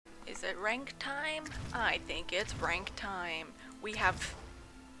Is it rank time? I think it's rank time. We have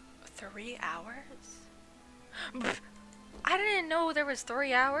 3 hours? I didn't know there was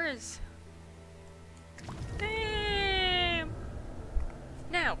 3 hours. Damn.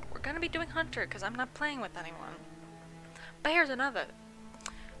 Now, we're gonna be doing Hunter because I'm not playing with anyone. But here's another.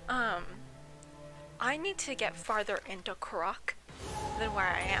 I need to get farther into Korok than where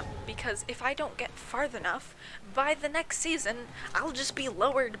I am, because if I don't get farther enough, by the next season, I'll just be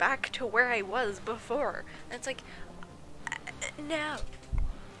lowered back to where I was before. And it's like, no.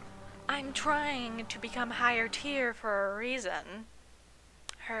 I'm trying to become higher tier for a reason.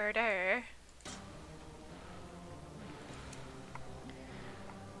 Herder.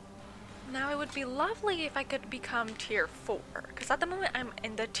 Now it would be lovely if I could become tier 4, because at the moment I'm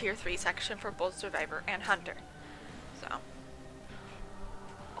in the tier 3 section for both Survivor and Hunter. So.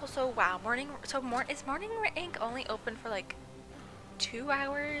 Also, wow, is morning rank only open for like 2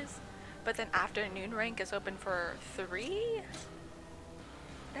 hours? But then afternoon rank is open for 3?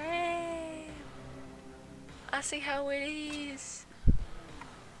 Damn. I see how it is.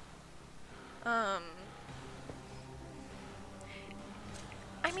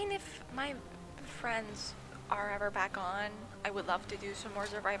 I mean, if my friends are ever back on, I would love to do some more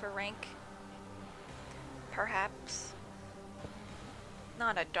Survivor rank. Perhaps.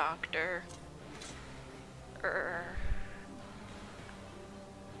 Not a doctor.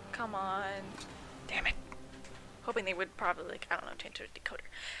 Come on. Damn it. Hoping they would probably, like, I don't know, change to a decoder.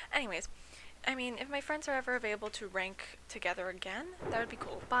 Anyways, I mean, if my friends are ever available to rank together again, that would be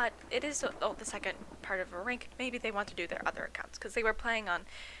cool. But it is the second part of a rank. Maybe they want to do their other accounts, because they were playing on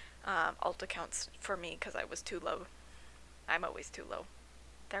alt accounts for me because I was too low. I'm always too low.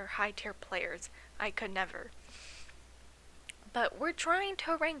 They're high tier players. I could never. But we're trying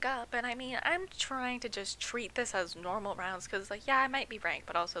to rank up, and I mean, I'm trying to just treat this as normal rounds, because, like, yeah, I might be ranked,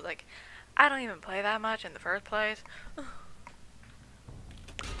 but also, like, I don't even play that much in the first place.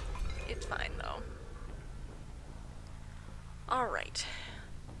 It's fine, though. Alright.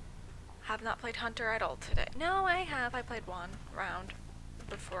 Have not played Hunter at all today. No, I have. I played one round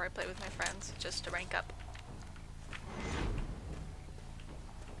before I played with my friends, just to rank up.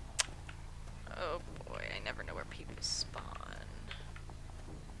 Oh boy, I never know where people spawn.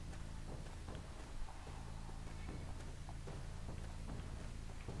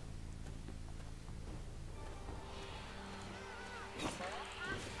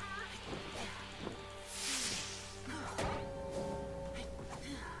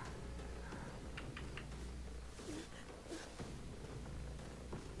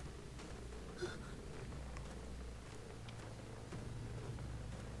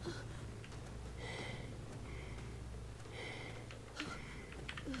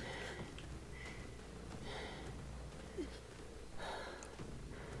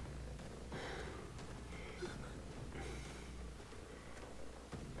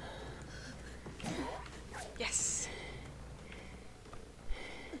 Yes.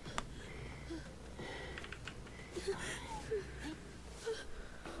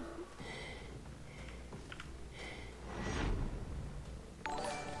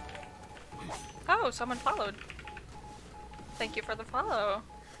 Oh, someone followed. Thank you for the follow.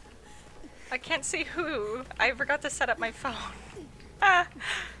 I can't see who. I forgot to set up my phone. Ah.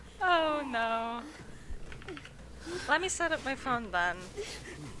 Oh no. Let me set up my phone then.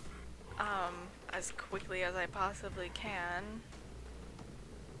 As quickly as I possibly can.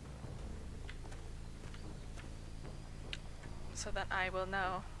 So that I will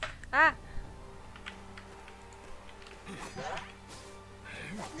know. Ah!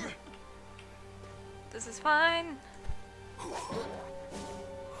 This is fine.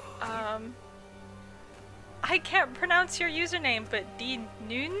 I can't pronounce your username, but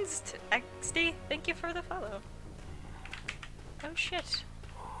DNunzXD, thank you for the follow. Oh shit.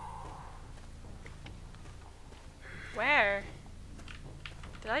 Where?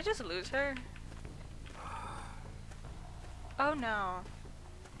 Did I just lose her? Oh no.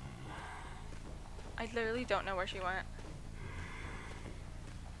 I literally don't know where she went.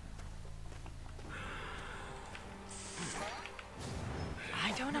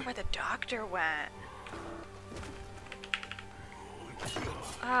 I don't know where the doctor went.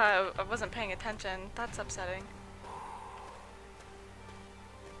 I wasn't paying attention. That's upsetting.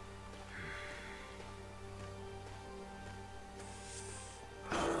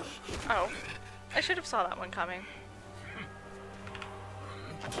 Oh, I should have saw that one coming.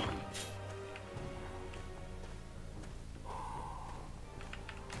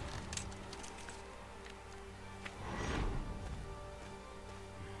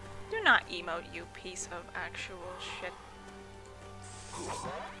 Do not emote, you piece of actual shit.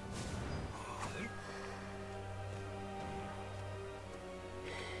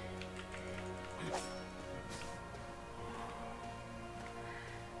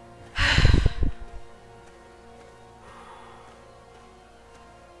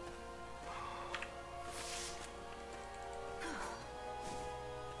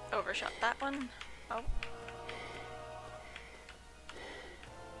 overshot that one. Oh.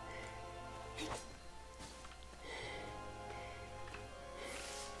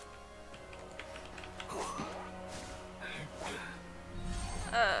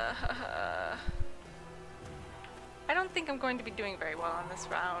 I don't think I'm going to be doing very well on this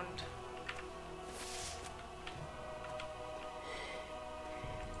round.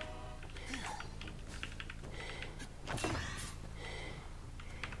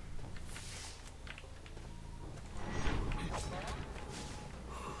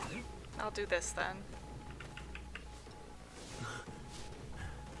 I'll do this then.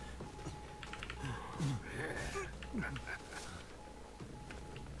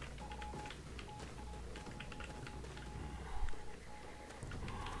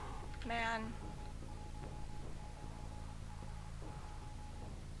 Man.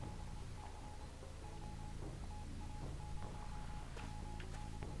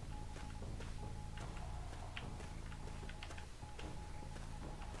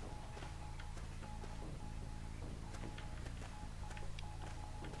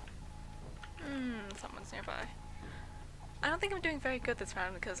 Someone's nearby. I don't think I'm doing very good this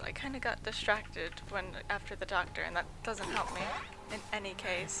round because I kind of got distracted after the doctor, and that doesn't help me in any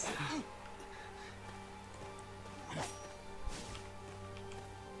case.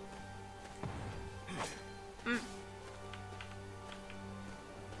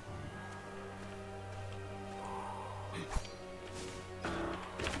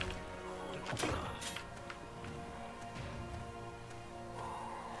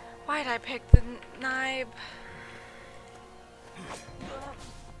 Why'd I pick the knife?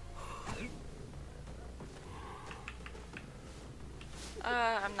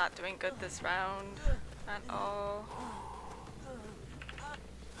 I'm not doing good this round at all.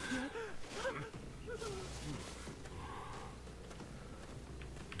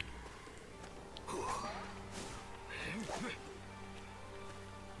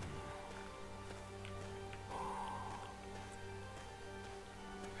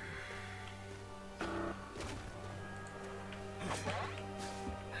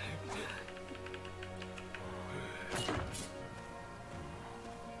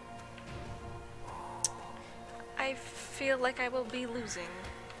 I feel like I will be losing.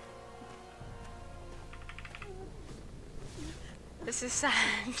 This is sad.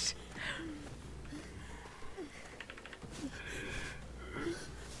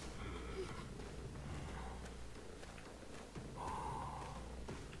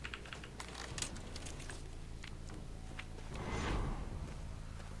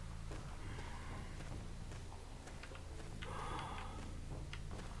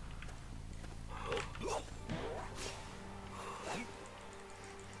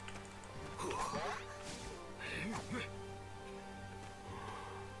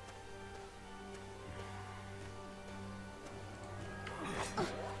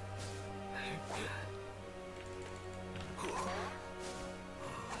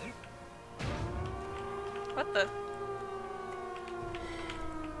 What the?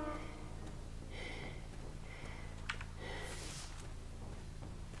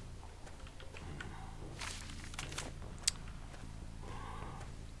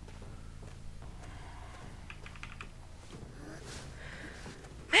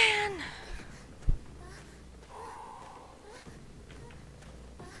 Man!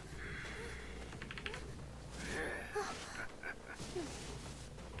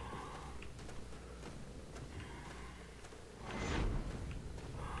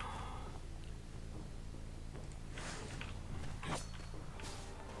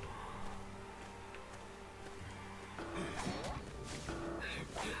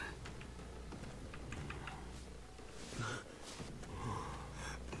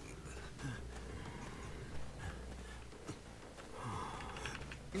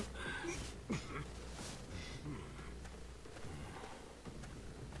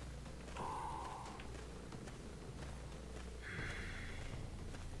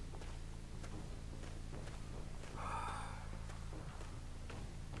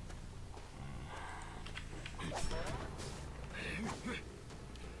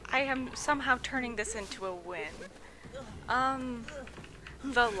 I am somehow turning this into a win.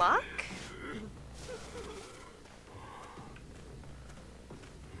 The luck?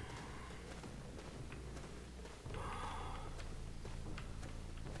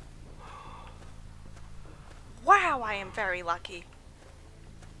 Wow, I am very lucky.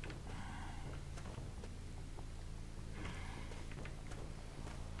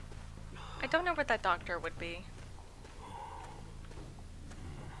 I don't know where that doctor would be.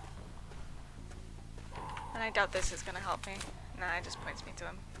 And I doubt this is gonna help me. Nah, it just points me to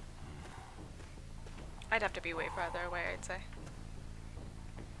him. I'd have to be way farther away, I'd say.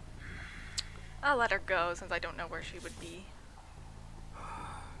 I'll let her go since I don't know where she would be.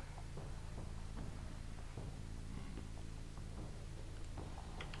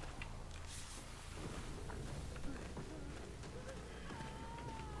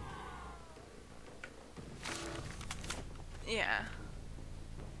 Yeah.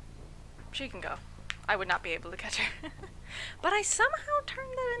 She can go. I would not be able to catch her. But I somehow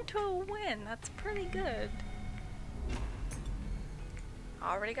turned that into a win. That's pretty good.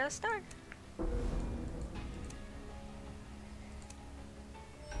 Already got a star.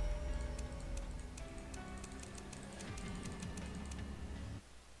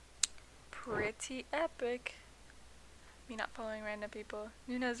 Pretty epic. Me not following random people.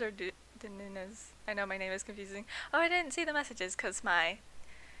 Nunez or Nunez? I know my name is confusing. Oh, I didn't see the messages because my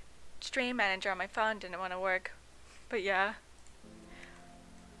stream manager on my phone didn't want to work. But yeah.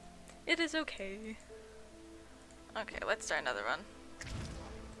 It is okay. Okay, let's start another run.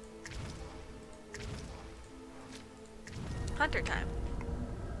 Hunter time.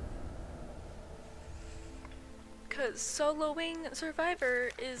 Cause soloing Survivor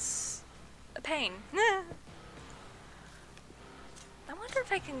is a pain. I wonder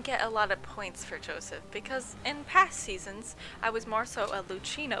if I can get a lot of points for Joseph, because in past seasons I was more so a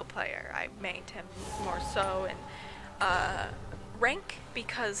Lucino player. I made him more so in rank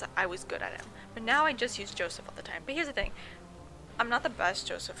because I was good at him. But now I just use Joseph all the time. But here's the thing. I'm not the best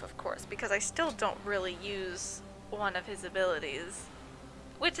Joseph, of course, because I still don't really use one of his abilities.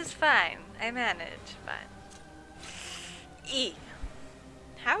 Which is fine. I manage, but...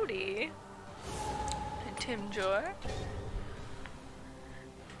 Howdy. Tim Jor.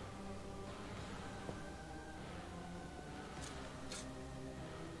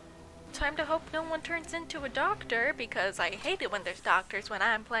 Time to hope no one turns into a doctor, because I hate it when there's doctors when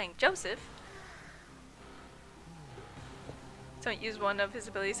I'm playing Joseph. Don't use one of his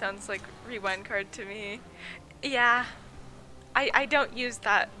abilities sounds like rewind card to me. Yeah. I don't use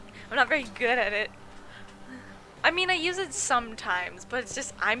that. I'm not very good at it. I mean, I use it sometimes, but it's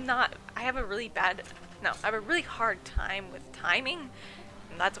just, I have a really hard time with timing.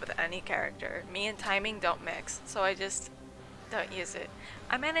 And that's with any character. Me and timing don't mix, so I just don't use it.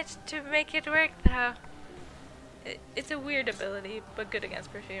 I managed to make it work though. It's a weird ability, but good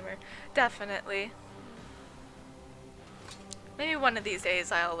against Perfumer. Definitely. Maybe one of these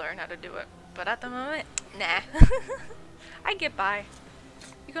days I'll learn how to do it, but at the moment, nah. I get by.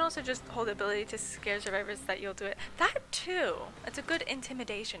 You can also just hold the ability to scare survivors that you'll do it. That too. It's a good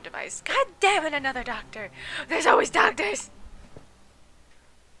intimidation device. God damn it, another doctor. There's always doctors.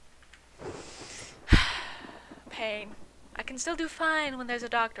 Pain. I can still do fine when there's a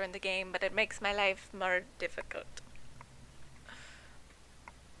doctor in the game, but it makes my life more difficult.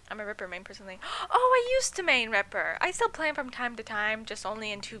 I'm a Ripper main personally. Oh, I used to main Ripper. I still play him from time to time, just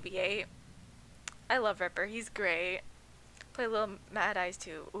only in 2v8. I love Ripper. He's great. Play a little Mad Eyes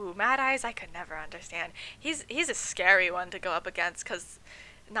too. Ooh, Mad Eyes I could never understand. He's a scary one to go up against because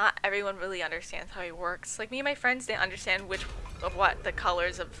not everyone really understands how he works. Like me and my friends didn't understand what the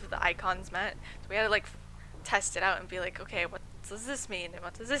colors of the icons meant. So we had to like test it out and be like, okay, what does this mean and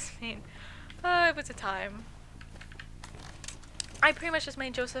what does this mean? It was a time. I pretty much just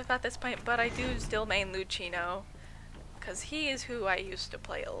main Joseph at this point, but I do still main Lucino because he is who I used to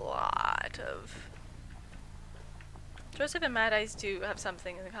play a lot of. Joseph and Mad Eyes do have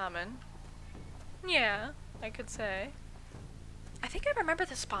something in common. Yeah, I could say. I think I remember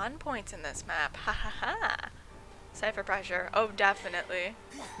the spawn points in this map. Ha ha ha. Cypher pressure. Oh, definitely.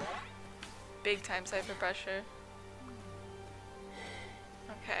 Big time cypher pressure.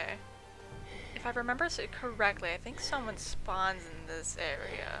 Okay. If I remember correctly, I think someone spawns in this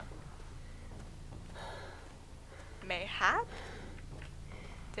area. Mayhap?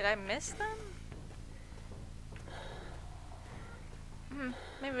 Did I miss them?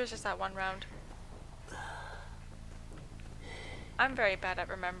 Maybe it was just that one round. I'm very bad at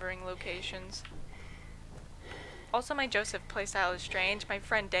remembering locations. Also, my Joseph playstyle is strange. My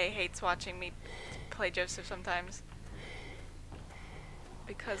friend Day hates watching me play Joseph sometimes.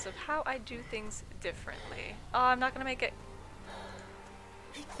 Because of how I do things differently. Oh, I'm not gonna make it.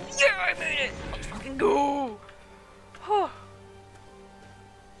 Yeah, I made it! Let's fucking go! Oh.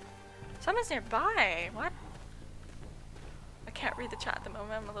 Someone's nearby. What? I can't read the chat at the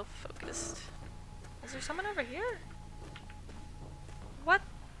moment. I'm a little focused. Is there someone over here? What?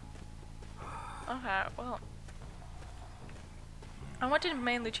 Okay, well. I wanted to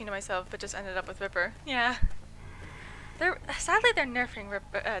main Lucino myself, but just ended up with Ripper. Yeah. Sadly they're nerfing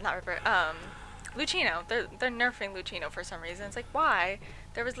Ripper, not Ripper, Lucino. They're nerfing Lucino for some reason. It's like, why?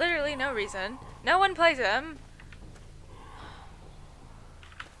 There was literally no reason. No one plays him.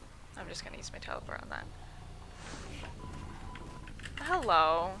 I'm just gonna use my teleport on that.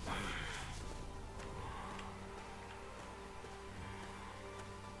 Hello.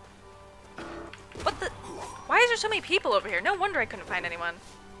 What the? Why is there so many people over here? No wonder I couldn't find anyone.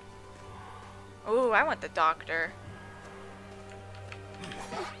 Ooh, I want the doctor.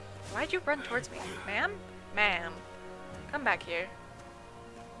 Why'd you run towards me? Ma'am? Ma'am. Come back here.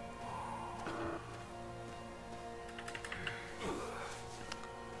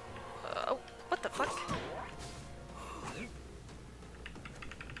 Oh, what the fuck?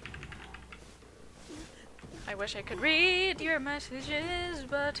 I wish I could read your messages,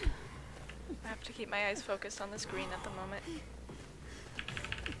 but I have to keep my eyes focused on the screen at the moment.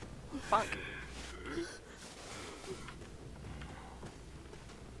 Bonk.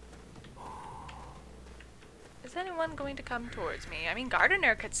 Is anyone going to come towards me? I mean,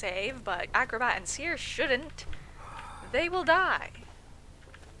 Gardener could save, but Acrobat and Seer shouldn't. They will die.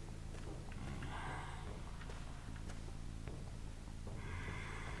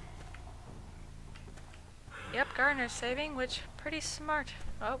 Yep, Gardener's saving, which pretty smart.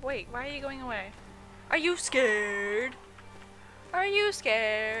 Oh, wait, why are you going away? Are you scared? Are you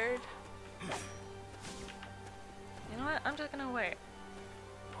scared? You know what? I'm just gonna wait.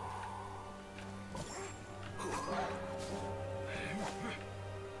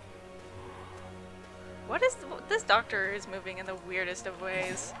 What is this doctor is moving in the weirdest of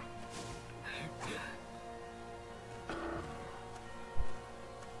ways. I'm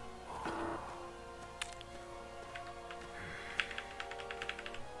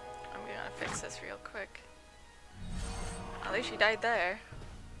gonna fix this real quick. At least she died there.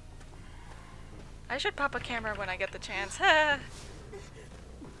 I should pop a camera when I get the chance.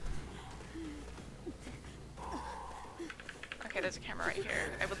 Okay, there's a camera right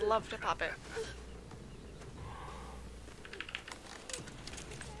here. I would love to pop it.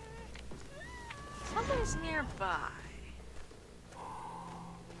 Somebody's nearby.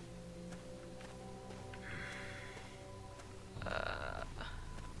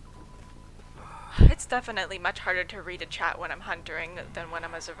 It's definitely much harder to read a chat when I'm huntering than when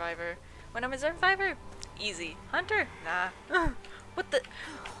I'm a survivor. When I'm a survivor, easy. Hunter? Nah. What the?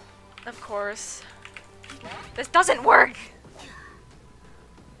 Of course. This doesn't work!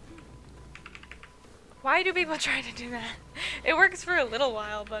 Why do people try to do that? It works for a little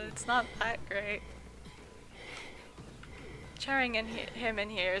while, but it's not that great. Charring him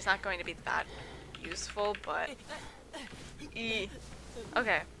in here is not going to be that useful, but...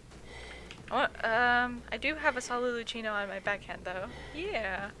 Okay. I do have a solid Lucino on my backhand, though.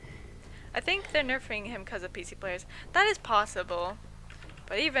 Yeah. I think they're nerfing him because of PC players. That is possible.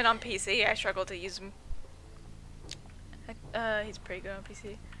 But even on PC, I struggle to use him. He's pretty good on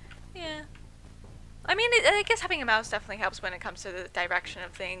PC. Yeah. I mean, I guess having a mouse definitely helps when it comes to the direction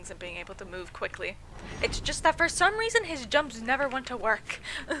of things and being able to move quickly. It's just that for some reason his jumps never want to work.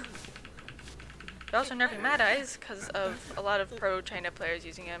 They're also nerfing Mad Eyes because of a lot of pro China players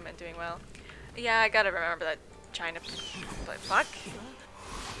using him and doing well. Yeah, I gotta remember that China play. Fuck.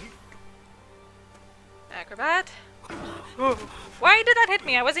 Acrobat. Ooh. Why did that hit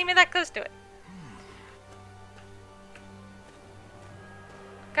me? I wasn't even that close to it.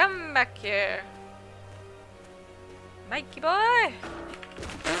 Come back here. Mikey boy!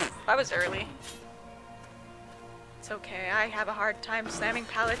 That was early. It's okay, I have a hard time slamming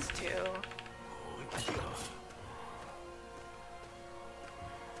pallets too.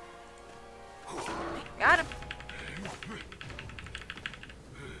 Got him!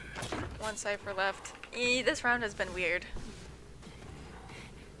 One cipher left. This round has been weird.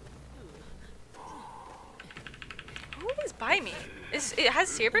 Who is by me? Has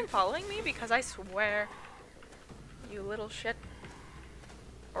Seer been following me? Because I swear... You little shit.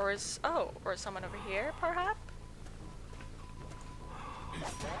 Or is someone over here, perhaps?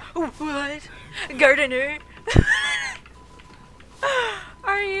 What? Gardener?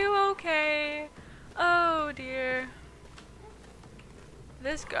 Are you okay? Oh dear.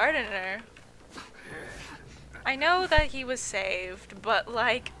 This Gardener. I know that he was saved, but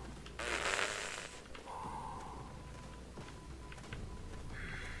like...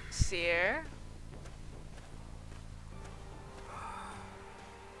 Seer?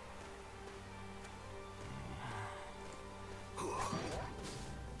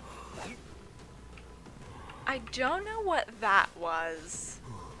 I don't know what that was.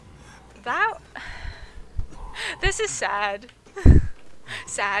 That... This is sad.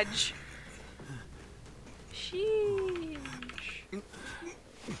 Sag. Sheesh.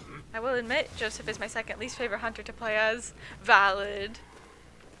 I will admit, Joseph is my second least favorite hunter to play as. Valid.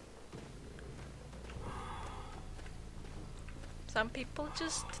 Some people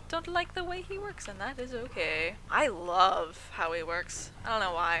just don't like the way he works, and that is okay. I love how he works. I don't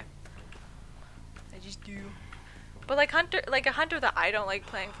know why. I just do. But like a hunter that I don't like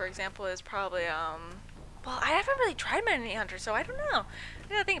playing, for example, is probably well, I haven't really tried many hunters, so I don't know. I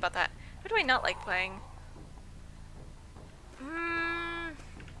gotta think about that. Who do I not like playing?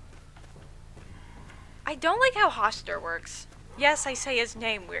 I don't like how Hoster works. Yes, I say his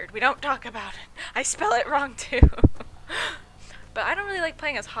name weird. We don't talk about it. I spell it wrong too. But I don't really like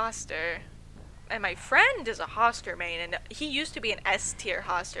playing as Hoster. And my friend is a Hoster main, and he used to be an S tier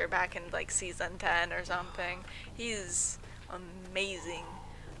Hoster back in like season 10 or something. He's amazing.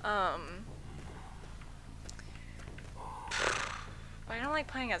 But I don't like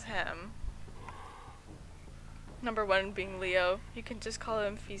playing as him. Number one being Leo. You can just call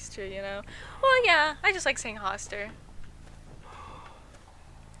him Feaster, you know? Well, yeah, I just like saying Hoster.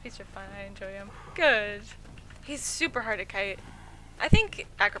 Feaster fun, I enjoy him. Good. He's super hard to kite. I think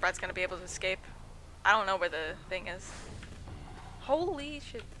Acrobat's gonna be able to escape. I don't know where the thing is. Holy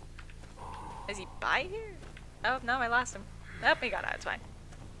shit. Is he by here? Oh, no, I lost him. Oh, he got out, it's fine.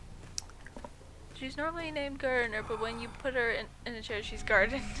 She's normally named Gardener, but when you put her in a chair, she's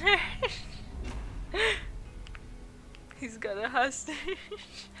Gardener. He's got a hostage.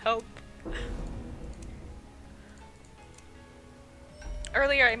 Help.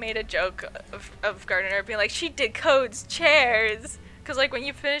 Earlier I made a joke of Gardener being like, she decodes chairs! Cause like when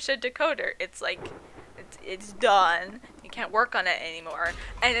you finish a decoder, it's like, it's done. You can't work on it anymore.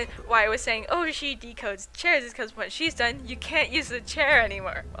 And why I was saying, oh, she decodes chairs is because when she's done, you can't use the chair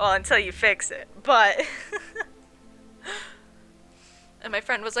anymore. Well, until you fix it. But, and my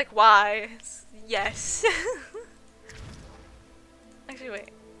friend was like, why? Yes. Actually, wait.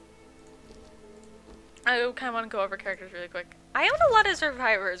 I kind of want to go over characters really quick. I own a lot of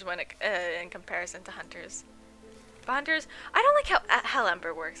survivors when in comparison to hunters. But hunters, I don't like how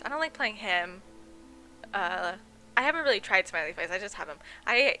Hellumber works. I don't like playing him. I haven't really tried Smiley Face. I just have him.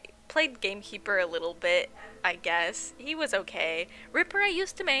 I played Gamekeeper a little bit, I guess. He was okay. Ripper I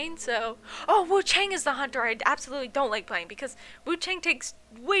used to main, so... Oh, Wu Chang is the hunter I absolutely don't like playing because Wu Chang takes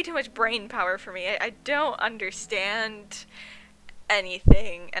way too much brain power for me. I don't understand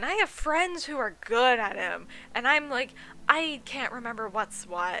anything, and I have friends who are good at him, and I'm like, I can't remember what's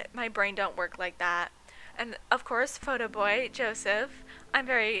what. My brain don't work like that. And of course, Photo Boy, Joseph, I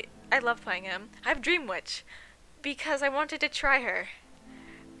love playing him. I have Dream Witch, because I wanted to try her.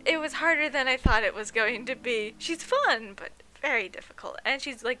 It was harder than I thought it was going to be. She's fun, but very difficult, and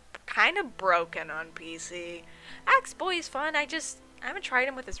she's like kind of broken on PC. Axe Boy's fun, I haven't tried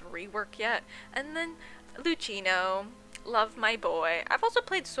him with his rework yet. And then Lucino, love my boy. I've also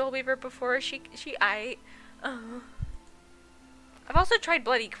played Soul Weaver before. I've also tried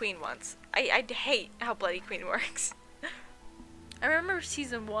Bloody Queen once. I hate how Bloody Queen works. I remember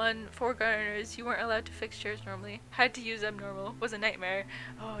season 1, 4 gardeners, you weren't allowed to fix chairs normally. Had to use abnormal. Was a nightmare.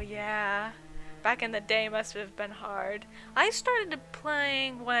 Oh yeah. Back in the day must have been hard. I started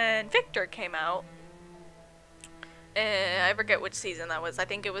playing when Victor came out. I forget which season that was. I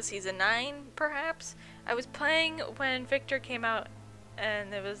think it was season 9, perhaps. I was playing when Victor came out,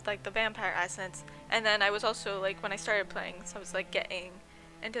 and it was like the vampire essence. And then I was also like, when I started playing, so I was like getting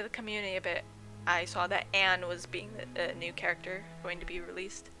into the community a bit, I saw that Anne was being the new character going to be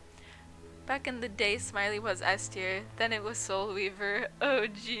released. Back in the day, Smiley was S tier, then it was Soul Weaver. Oh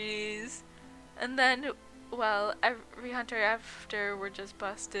jeez. And then, well, every hunter after were just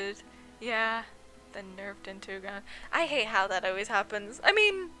busted. Yeah. Then nerfed into ground. I hate how that always happens. I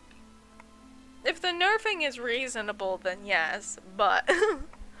mean, if the nerfing is reasonable, then yes, but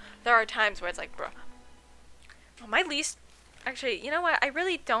there are times where it's like, bruh. Well, my least... Actually, you know what? I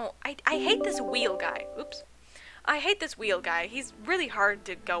really don't... I hate this wheel guy. Oops. I hate this wheel guy. He's really hard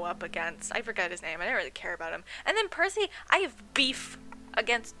to go up against. I forgot his name. I don't really care about him. And then Percy, I have beef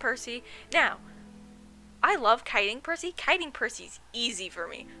against Percy. Now, I love kiting Percy. Kiting Percy's easy for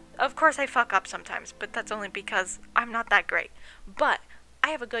me. Of course I fuck up sometimes, but that's only because I'm not that great. But I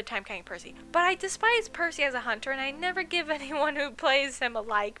have a good time kiting Percy. But I despise Percy as a hunter, and I never give anyone who plays him a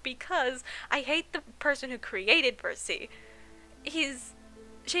like because I hate the person who created Percy. He's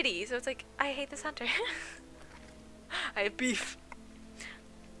shitty, so it's like, I hate this hunter. I have beef.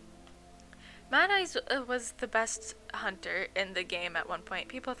 Mad Eyes was the best hunter in the game at one point.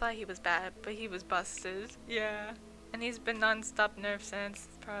 People thought he was bad, but he was busted. Yeah. And he's been non-stop nerfed since,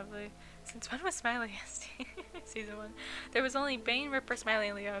 probably. Since when was Smiley SD? Season 1. There was only Bane, Ripper, Smiley,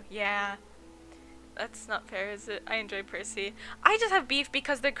 and Leo. Yeah. That's not fair, is it? I enjoy Percy. I just have beef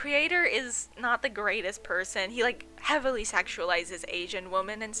because the creator is not the greatest person. He like heavily sexualizes Asian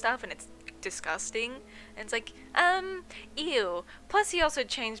women and stuff, and it's disgusting. And it's like, ew. Plus he also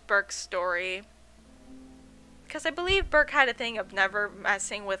changed Burke's story. Because I believe Burke had a thing of never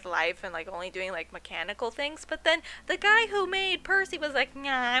messing with life and like only doing like mechanical things, but then the guy who made Percy was like,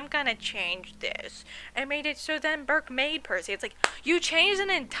 nah, I'm gonna change this. And made it so then Burke made Percy. It's like, you changed an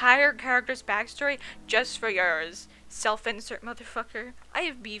entire character's backstory just for yours. Self-insert motherfucker. I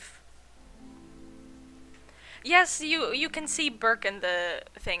have beef. Yes, you can see Burke in the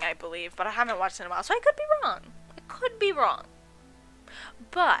thing, I believe, but I haven't watched it in a while, so I could be wrong. I could be wrong.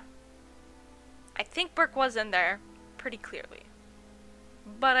 But I think Burke was in there pretty clearly.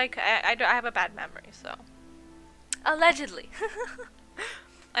 But I have a bad memory, so. Allegedly.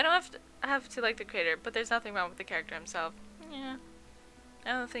 I don't have to like the creator, but there's nothing wrong with the character himself. Yeah.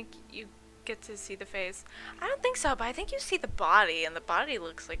 I don't think you get to see the face. I don't think so, but I think you see the body, and the body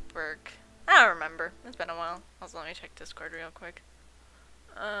looks like Burke. I don't remember. It's been a while. Also, let me check Discord real quick.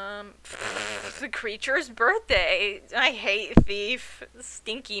 The creature's birthday. I hate Thief.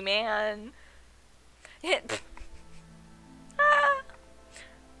 Stinky man.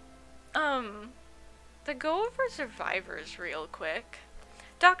 To go over survivors real quick.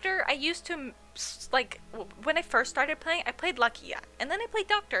 Doctor, I used to, like, when I first started playing, I played Lucky Yak, and then I played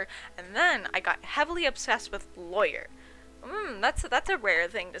Doctor, and then I got heavily obsessed with Lawyer. That's a rare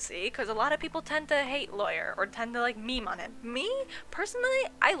thing to see, because a lot of people tend to hate Lawyer, or tend to, like, meme on him. Me, personally,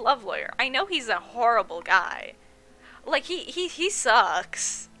 I love Lawyer. I know he's a horrible guy. Like, he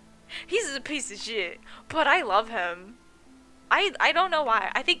sucks. He's a piece of shit, but I love him. I don't know why.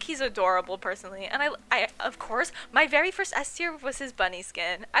 I think he's adorable personally, and I of course, my very first S tier was his bunny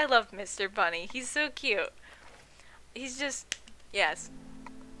skin. I love Mr. Bunny. He's so cute. He's just, yes.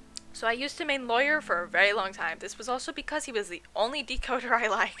 So I used to main Lawyer for a very long time. This was also because he was the only decoder I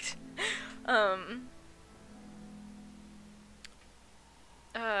liked.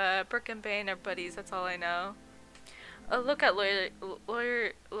 Brooke and Bane are buddies, that's all I know. Look at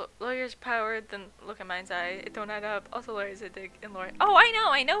Lawyer's power, then look at Mind's Eye. It don't add up. Also, Lawyer's a dick in Lawyer. Oh,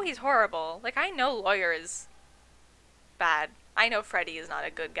 I know he's horrible. Like, I know Lawyer is bad. I know Freddy is not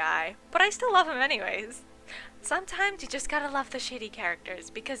a good guy, but I still love him anyways. Sometimes you just gotta love the shitty characters,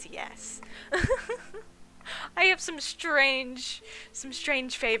 because yes. I have some strange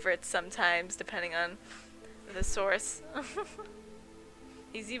favorites sometimes, depending on the source.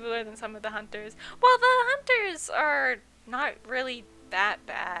 He's eviler than some of the hunters. Well, the hunters are not really that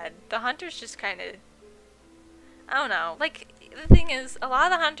bad. The hunters just kind of, I don't know. Like, the thing is, a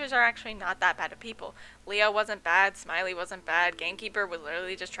lot of the hunters are actually not that bad of people. Leo wasn't bad. Smiley wasn't bad. Gamekeeper was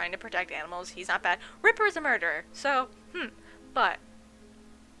literally just trying to protect animals. He's not bad. Ripper is a murderer. So, but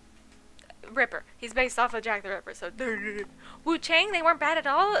Ripper. He's based off of Jack the Ripper. So, Wu Chang, they weren't bad at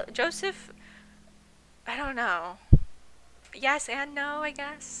all. Joseph, I don't know. Yes and no, I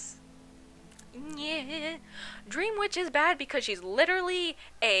guess. Yeah. Dream Witch is bad because she's literally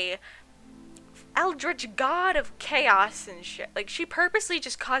a eldritch god of chaos and shit. Like, she purposely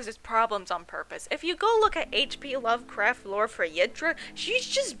just causes problems on purpose. If you go look at H.P. Lovecraft lore for Yidra, she's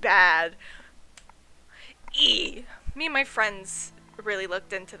just bad. Me and my friends really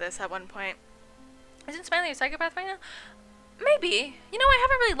looked into this at one point. Isn't Smiley a psychopath right now? Maybe. You know, I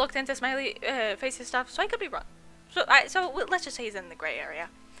haven't really looked into Smiley Face's stuff, so I could be wrong. So let's just say he's in the gray area.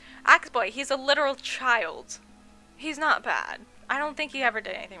 Axeboy, he's a literal child. He's not bad. I don't think he ever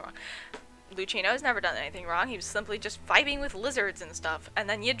did anything wrong. Lucino's never done anything wrong. He was simply just vibing with lizards and stuff. And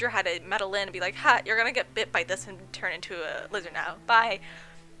then Yidra had to meddle in and be like, ha, you're gonna get bit by this and turn into a lizard now. Bye.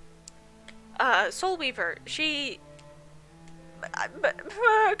 Soulweaver, she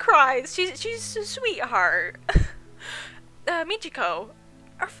cries. She's a sweetheart. Michiko,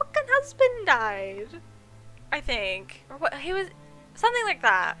 her fucking husband died. I think. Or what, he was, something like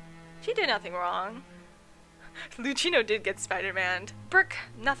that. She did nothing wrong. Lucino did get Spider-Man. Brooke,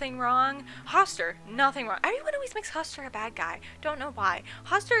 nothing wrong. Hoster, nothing wrong. Everyone always makes Hoster a bad guy. Don't know why.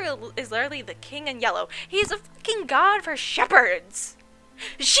 Hoster is literally the king in yellow. He's a fucking god for shepherds.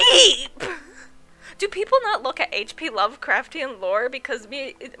 Sheep! Do people not look at H.P. Lovecraftian lore? Because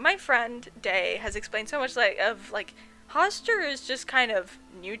my friend Day has explained so much like Hoster is just kind of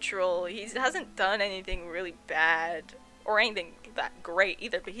neutral. He hasn't done anything really bad or anything that great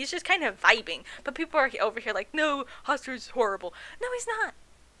either, but he's just kind of vibing. But people are over here like, no, Hoster's horrible. No, he's not.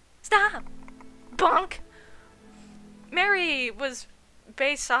 Stop. Bonk. Mary was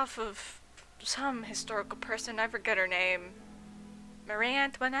based off of some historical person. I forget her name. Marie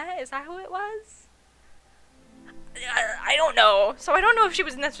Antoinette? Is that who it was? I don't know. So I don't know if she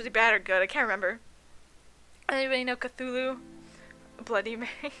was necessarily bad or good. I can't remember. Anybody know Cthulhu? Bloody Mary.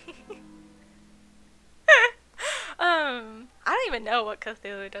 I don't even know what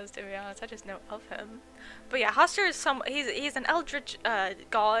Cthulhu does, to be honest. I just know of him. But yeah, Hoster is he's an eldritch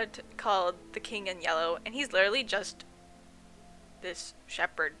god called the King in Yellow, and he's literally just this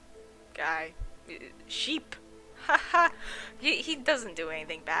shepherd guy. Sheep. Haha. he doesn't do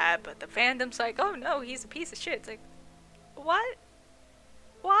anything bad, but the fandom's like, oh no, he's a piece of shit. It's like, what?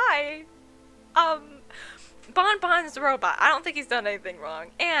 Why? Bon Bon's the robot. I don't think he's done anything wrong.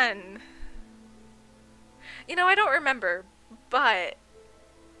 And you know, I don't remember, but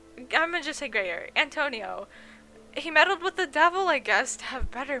I'm gonna just say gray area. Antonio, he meddled with the devil, I guess, to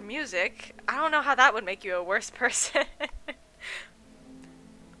have better music. I don't know how that would make you a worse person.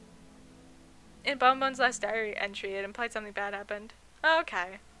 In Bon Bon's last diary entry, it implied something bad happened.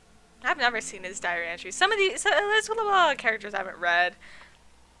 Okay. I've never seen his diary entry. Some of these, there's a lot of characters I haven't read.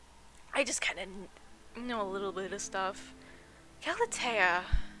 I just kind of know a little bit of stuff. Galatea.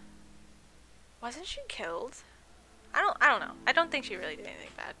 Wasn't she killed? I don't know. I don't think she really did anything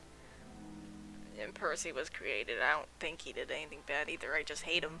bad. And Percy was created. I don't think he did anything bad either. I just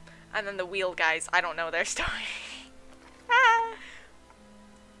hate him. And then the wheel guys, I don't know their story. Ah.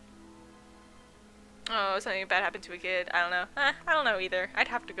 Oh, something bad happened to a kid. I don't know. I don't know either. I'd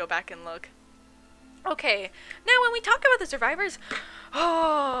have to go back and look. Okay, now when we talk about the survivors,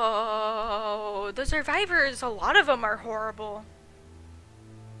 oh, the survivors, a lot of them are horrible.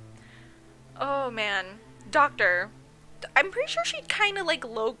 Oh man, Doctor, I'm pretty sure she kind of like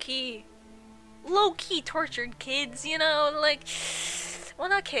low-key tortured kids, you know, like, well,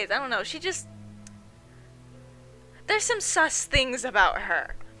 not kids, I don't know, she just, there's some sus things about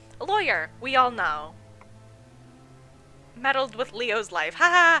her. A lawyer, we all know. Meddled with Leo's life,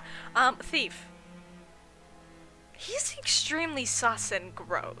 haha. Thief. He's extremely sus and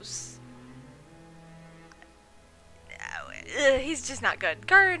gross. He's just not good.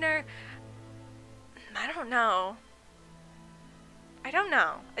 Gardner, I don't know. I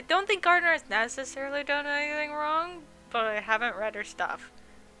don't think Gardner has necessarily done anything wrong, but I haven't read her stuff.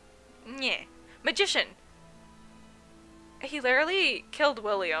 Yeah. Magician. He literally killed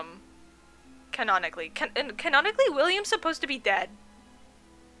William. Canonically. Canonically, William's supposed to be dead.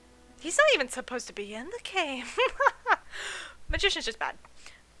 He's not even supposed to be in the game. Magician's just bad.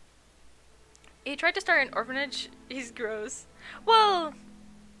 He tried to start an orphanage. He's gross. Well,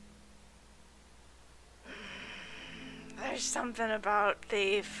 there's something about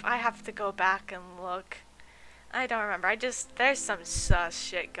Thief. I have to go back and look. I don't remember. There's some sus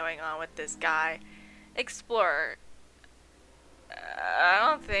shit going on with this guy. Explorer. I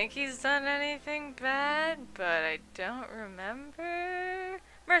don't think he's done anything bad, but I don't remember.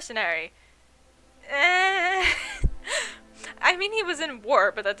 Mercenary. I mean, he was in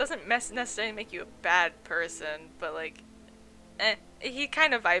war, but that doesn't necessarily make you a bad person, but like, he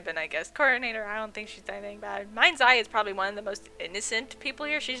kind of vibing, I guess. Coordinator, I don't think she's done anything bad. Mind's Eye is probably one of the most innocent people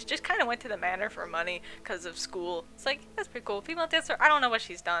here. She's just kind of went to the manor for money because of school. It's like, that's pretty cool. Female dancer, I don't know what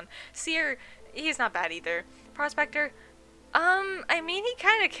she's done. Seer, he's not bad either. Prospector, I mean, he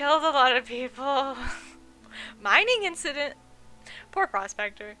kind of killed a lot of people. Mining incident. Poor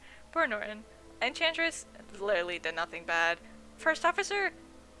Prospector. Poor Norton. Enchantress literally did nothing bad. First Officer,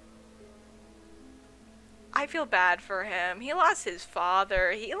 I feel bad for him. He lost his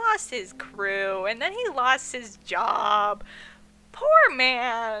father, he lost his crew, and then he lost his job. Poor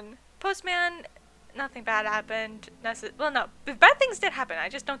man. Postman, nothing bad happened. Well, no, bad things did happen. I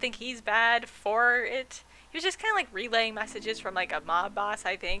just don't think he's bad for it. He was just kind of like relaying messages from like a mob boss,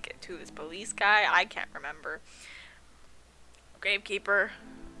 I think, to this police guy. I can't remember. Gravekeeper.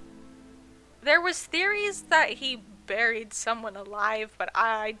 There was theories that he buried someone alive, but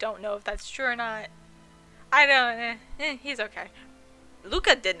I don't know if that's true or not. I don't, he's okay.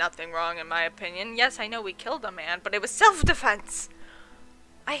 Luca did nothing wrong in my opinion. Yes, I know we killed a man, but it was self-defense.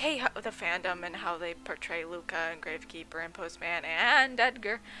 I hate the fandom and how they portray Luca and Gravekeeper and Postman and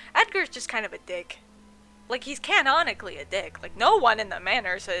Edgar. Edgar's just kind of a dick. Like, he's canonically a dick. Like, no one in the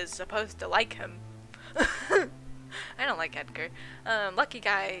manors is supposed to like him. I don't like Edgar. Lucky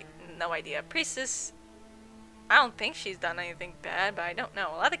Guy, no idea. Priestess, I don't think she's done anything bad, but I don't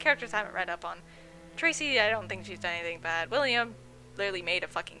know. A lot of the characters I haven't read up on. Tracy, I don't think she's done anything bad. William literally made a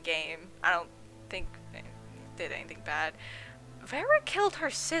fucking game. I don't think they did anything bad. Vera killed her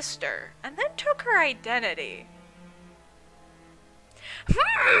sister, and then took her identity.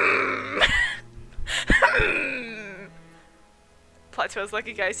 Plot twist,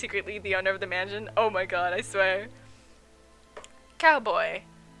 Lucky Guy secretly the owner of the mansion. Oh my god, I swear. Cowboy.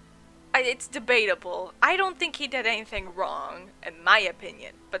 It's debatable. I don't think he did anything wrong, in my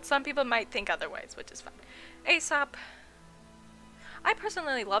opinion, but some people might think otherwise, which is fine. Aesop. I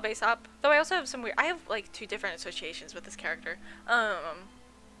personally love Aesop, though I also have some weird. I have like 2 different associations with this character.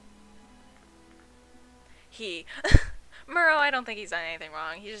 He. Muro, I don't think he's done anything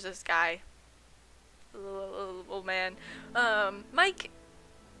wrong. He's just this guy. Little old man. Mike.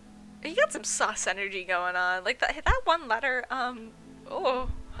 You got some sus energy going on. Like that one letter, oh,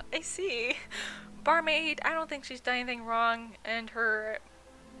 I see. Barmaid, I don't think she's done anything wrong, and her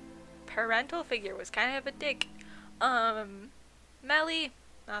parental figure was kind of a dick. Melly,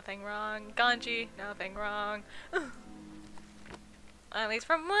 nothing wrong. Ganji, nothing wrong. At least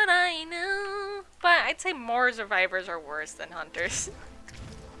from what I know. But I'd say more survivors are worse than hunters.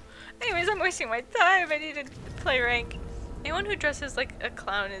 Anyways, I'm wasting my time. I need to play rank. Anyone who dresses like a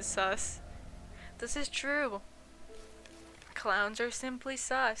clown is sus. This is true. Clowns are simply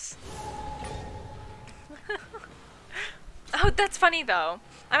sus. Oh, that's funny though.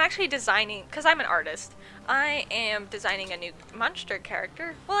 I'm actually designing, because I'm an artist, I am designing a new monster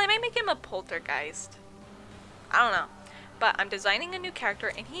character. Well, I might make him a poltergeist. I don't know. But I'm designing a new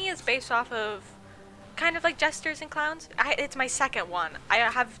character, and he is based off of kind of like jesters and clowns. It's my second one.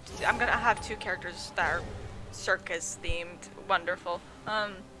 I'm gonna have 2 characters that are circus themed. Wonderful.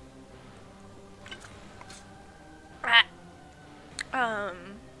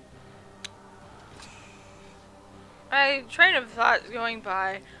 I train of thought going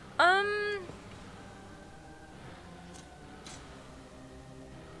by.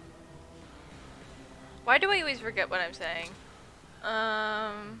 Why do I always forget what I'm saying?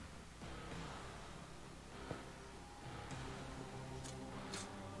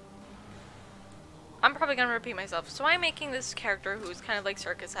 I'm probably gonna repeat myself. So I'm making this character who's kind of like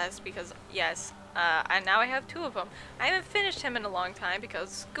circus-esque because, yes, and now I have 2 of them. I haven't finished him in a long time because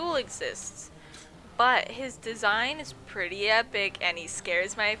school exists. But his design is pretty epic, and he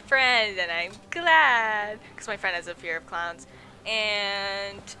scares my friend, and I'm glad. Because my friend has a fear of clowns.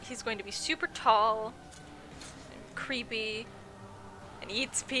 And he's going to be super tall, and creepy, and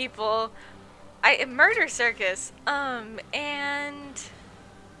eats people. Murder circus. And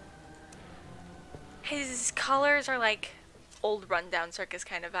his colors are like old rundown circus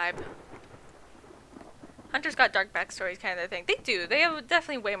kind of vibe. Hunter's got dark backstories kind of thing. They do. They have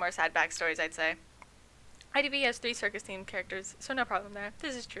definitely way more sad backstories, I'd say. IDV has 3 circus themed characters, so no problem there.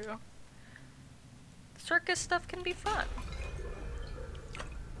 This is true. Circus stuff can be fun.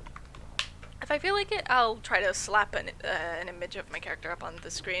 If I feel like it, I'll try to slap an image of my character up on the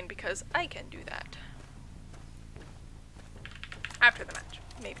screen because I can do that. After the match,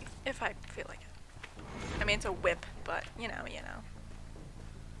 maybe, if I feel like it. I mean, it's a whip, but you know.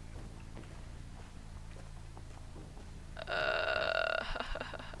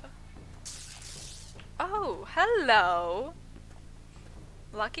 Oh, hello.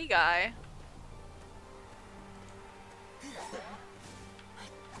 Lucky guy.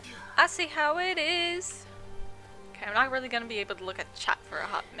 I see how it is. Okay, I'm not really gonna be able to look at chat for a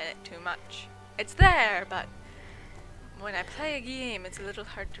hot minute too much. It's there, but when I play a game, it's a little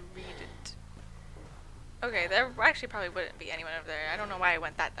hard to read it. Okay, there actually probably wouldn't be anyone over there. I don't know why I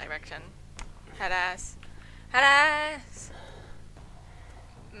went that direction. Head ass. Head ass!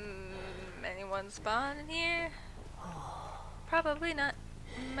 Anyone spawn in here? Probably not.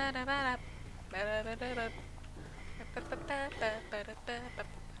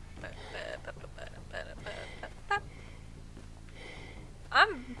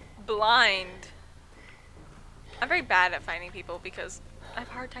 I'm blind. I'm very bad at finding people because I have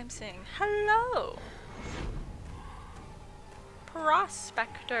a hard time seeing. Hello!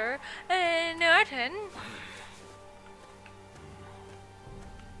 Prospector Norton.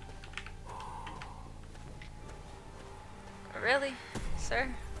 Really, sir?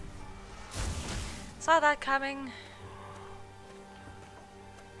 Saw that coming.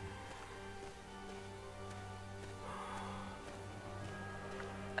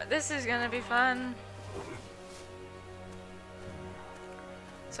 This is gonna be fun.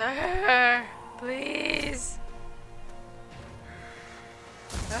 Sir, please.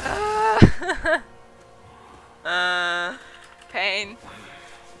 Pain.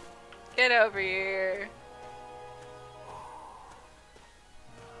 Get over here.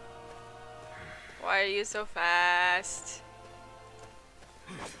 Why are you so fast?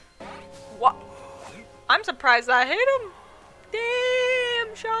 What? I'm surprised I hit him.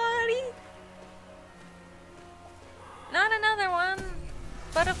 Damn, shawty. Not another one.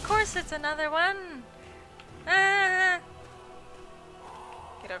 But of course it's another one. Ah.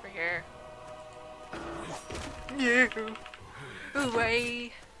 Get over here. No.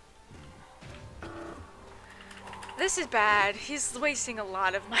 Away. This is bad. He's wasting a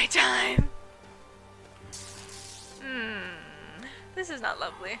lot of my time. This is not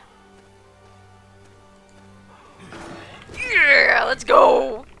lovely. Yeah, let's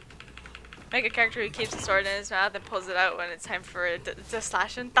go! Make a character who keeps the sword in his mouth and pulls it out when it's time for it to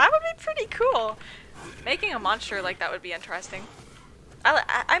slash in. That would be pretty cool. Making a monster like that would be interesting.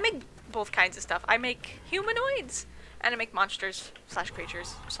 I make both kinds of stuff. I make humanoids and I make monsters slash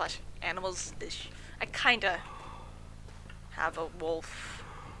creatures slash animals. I kinda have a wolf.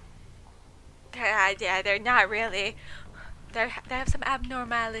 Yeah, they're not really. They have some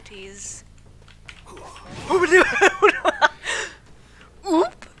abnormalities.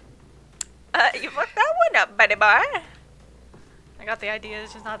 Oop! You fucked that one up, buddy boy. I got the idea,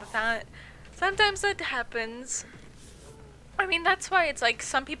 it's just not the talent. Sometimes that happens. I mean, that's why it's like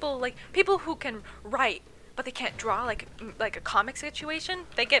some people, like people who can write but they can't draw, like a comic situation.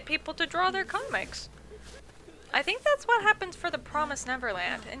 They get people to draw their comics. I think that's what happens for The Promised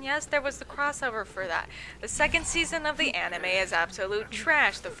Neverland. And yes, there was the crossover for that. The second season of the anime is absolute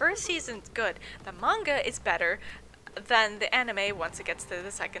trash. The first season's good. The manga is better than the anime once it gets to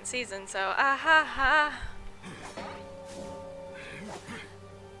the second season. So, ha.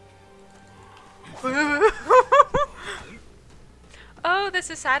 Oh, this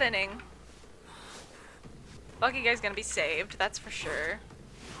is saddening. Lucky Guy's gonna be saved, that's for sure.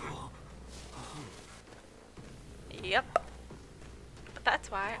 Yep. But that's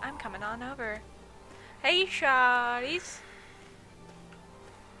why I'm coming on over. Hey, shawties.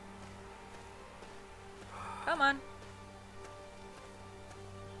 Come on.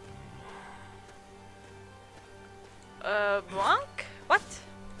 Blanc? What?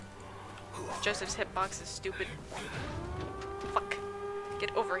 Joseph's hitbox is stupid. Fuck.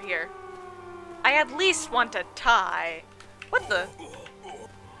 Get over here. I at least want a tie. What the?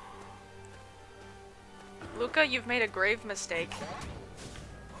 Luca, you've made a grave mistake.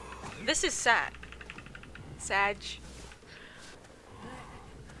 This is sad. Sag.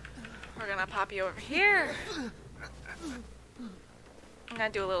 We're gonna pop you over here. I'm gonna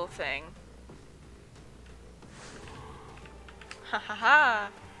do a little thing. Ha ha ha.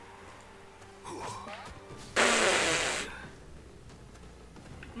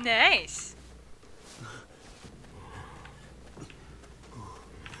 Nice.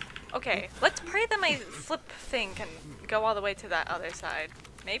 Okay, let's pray that my flip thing can go all the way to that other side.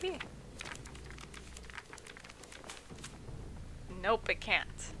 Maybe? Nope, it can't.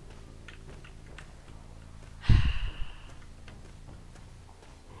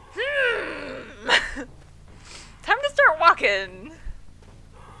 Time to start walking!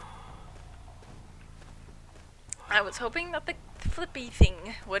 I was hoping that the flippy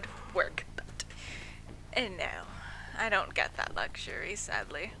thing would work, but no. I don't get that luxury,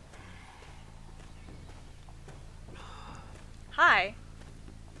 sadly. Hi.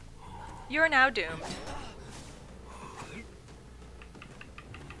 You're now doomed.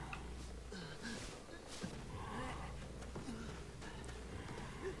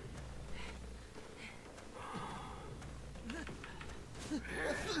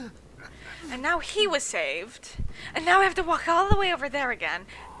 And now he was saved. And now I have to walk all the way over there again.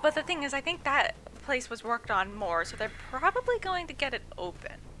 But the thing is, I think that place was worked on more, so they're probably going to get it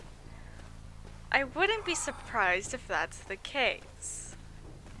open. I wouldn't be surprised if that's the case.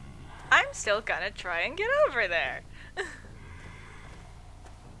 I'm still gonna try and get over there.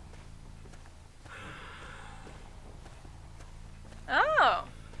 Oh.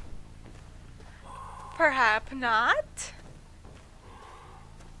 Perhaps not?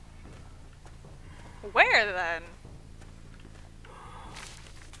 Where then?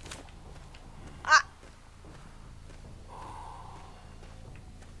 Ah!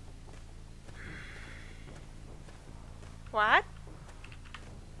 What?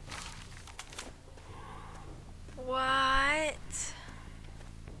 What?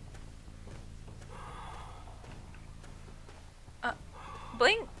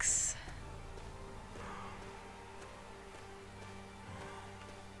 Blinks.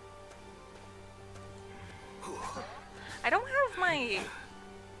 I don't have my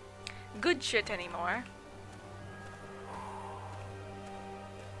good shit anymore.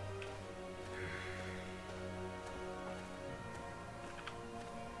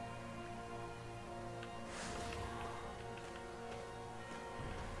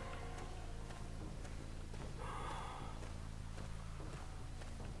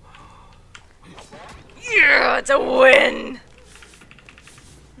 Yeah, it's a win!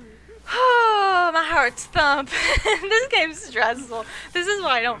 Oh, my heart's thumping. This game's stressful. This is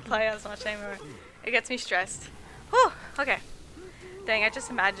why I don't play as much anymore. It gets me stressed. Whew, okay. Dang, I just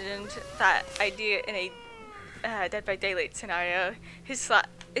imagined that idea in a Dead by Daylight scenario. He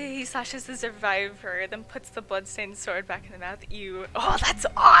slashes the survivor, then puts the bloodstained sword back in the mouth. Ew. Oh, that's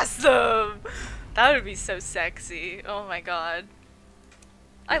awesome! That would be so sexy. Oh my god.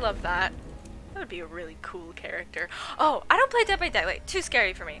 I love that. That would be a really cool character. Oh, I don't play Dead by Daylight. Too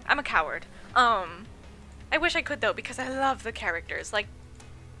scary for me. I'm a coward. I wish I could though, because I love the characters. Like,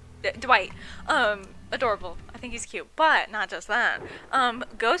 Dwight. Adorable. I think he's cute. But not just that.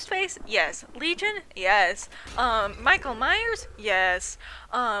 Ghostface? Yes. Legion? Yes. Michael Myers? Yes.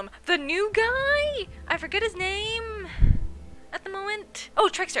 The new guy? I forget his name at the moment. Oh,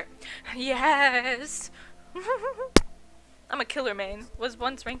 Trickster. Yes. I'm a killer main. Was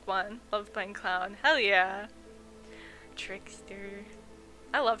once rank 1. Love playing clown. Hell yeah. Trickster.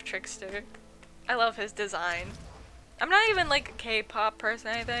 I love Trickster. I love his design. I'm not even like a K-pop person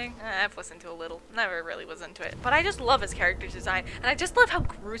or anything. I've listened to a little. Never really was into it. But I just love his character design. And I just love how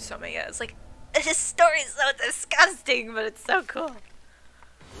gruesome he is. Like, his story's so disgusting, but it's so cool.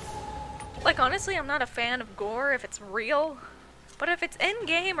 Like, honestly, I'm not a fan of gore if it's real. But if it's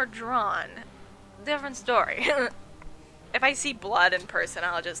in-game or drawn, different story. If I see blood in person,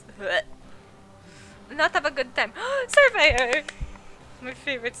 I'll just not have a good time. Surveyor! My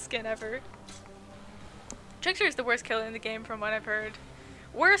favorite skin ever. Trickster is the worst killer in the game from what I've heard.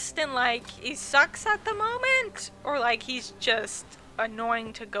 Worst in like, he sucks at the moment? Or like, he's just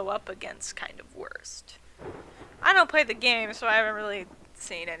annoying to go up against kind of worst. I don't play the game, so I haven't really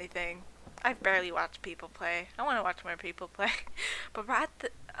seen anything. I've barely watched people play. I want to watch more people play. But right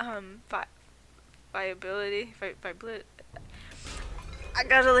the, viability, I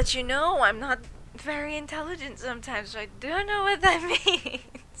gotta let you know, I'm not very intelligent sometimes, so I don't know what that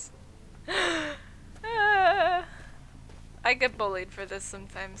means. I get bullied for this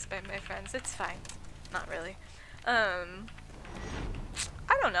sometimes by my friends. It's fine. Not really. I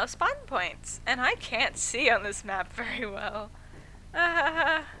don't know, spawn points. And I can't see on this map very well.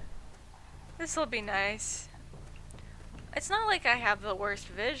 This'll be nice. It's not like I have the worst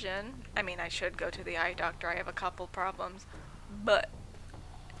vision. I mean, I should go to the eye doctor. I have a couple problems. But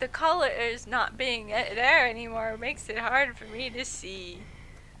the colors not being there anymore makes it hard for me to see.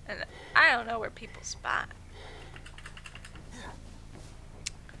 And I don't know where people spot.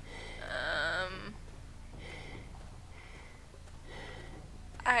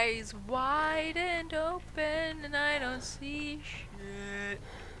 Eyes wide and open and I don't see shit.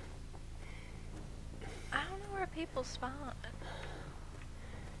 I don't know where people spawn.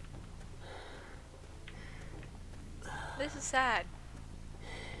 This is sad.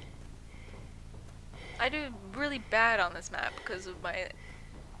 I do really bad on this map because of my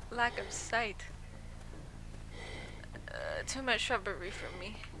lack of sight. Too much shrubbery for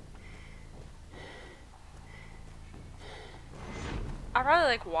me. I probably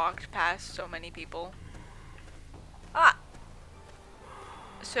like walked past so many people. Ah!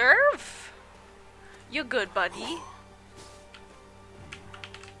 Serve? You good, buddy?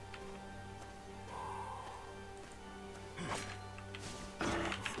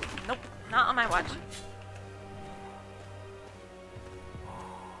 Nope, not on my watch.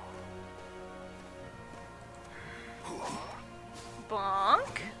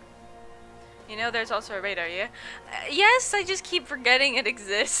 Bonk. You know there's also a radar, yeah? Yes, I just keep forgetting it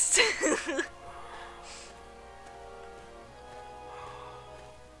exists.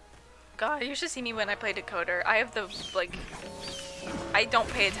 God, you should see me when I play Decoder. I have the, like, I don't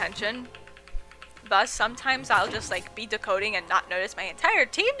pay attention. Thus, sometimes I'll just, like, be decoding and not notice my entire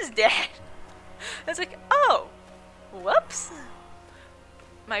team's dead. It's like, oh, whoops.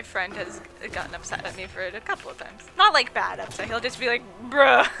 My friend has gotten upset at me for it a couple of times. Not like bad upset, he'll just be like,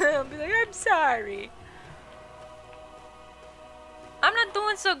 bruh. I'll be like, I'm sorry. I'm not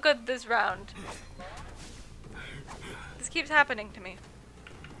doing so good this round. This keeps happening to me.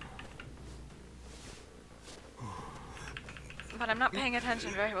 But I'm not paying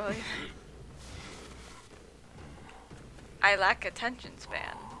attention very well either. I lack attention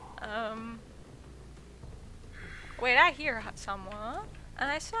span. Wait, I hear someone. And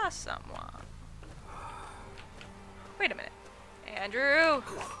I saw someone. Wait a minute. Andrew!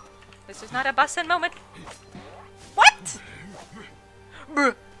 This is not a bussin' moment. What?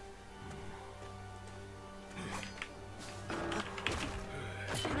 Bruh.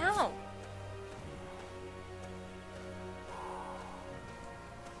 No.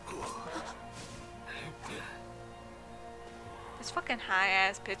 This fucking high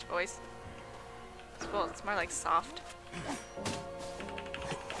ass pitch voice. Well, it's more like soft.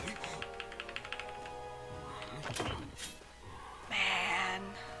 Man.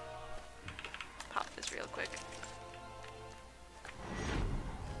 Pop this real quick.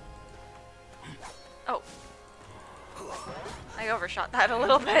 Oh. overshot that a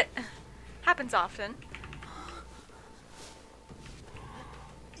little bit. Happens often.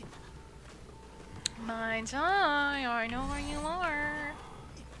 Mind's eye, I know where you are.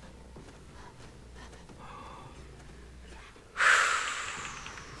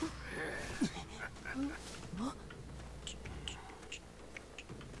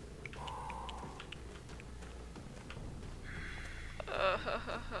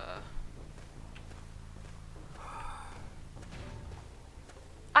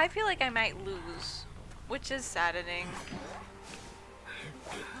 I feel like I might lose, which is saddening.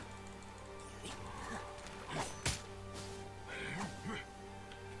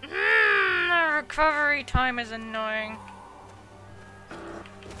 The recovery time is annoying.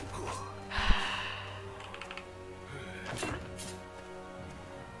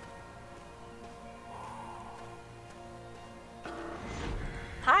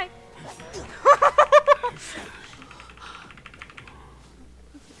 Hi.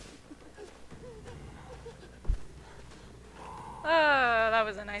 Oh, that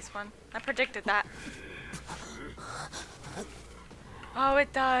was a nice one. I predicted that. Oh,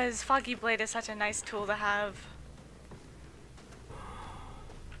 it does. Foggy Blade is such a nice tool to have.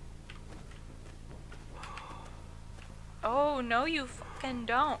 Oh, no you fucking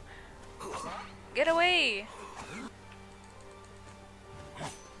don't. Get away.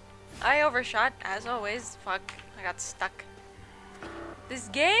 I overshot, as always. Fuck, I got stuck. This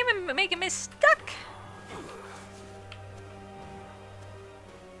game is making me stuck.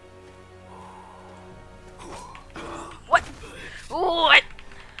 What? What?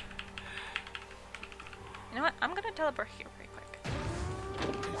 You know what? I'm gonna teleport here pretty quick.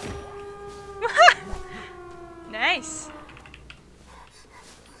 Nice.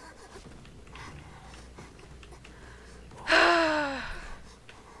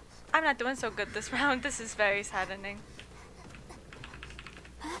 I'm not doing so good this round. This is very saddening.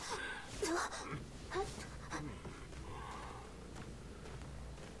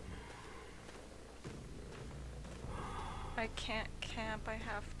 I can't camp. I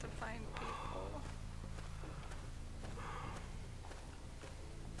have to find people.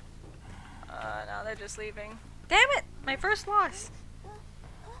 Now they're just leaving. Damn it! My first loss!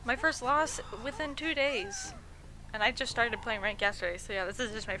 My first loss within 2 days. And I just started playing ranked yesterday, so yeah, this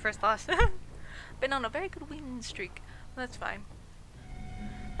is just my first loss. Been on a very good winning streak. That's fine.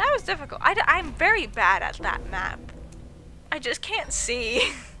 That was difficult. I'm very bad at that map. I just can't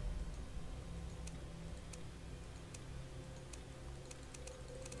see.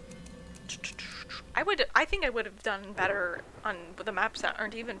 I think I would have done better on the maps that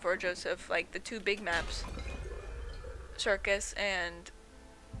aren't even for Joseph, like the 2 big maps. Circus and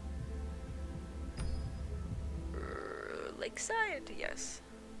Lakeside, yes.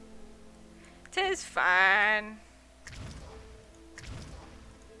 'Tis fine.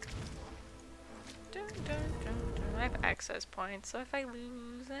 Dun, dun, dun, dun. I have access points, so if I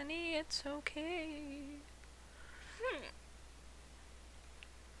lose any, it's okay.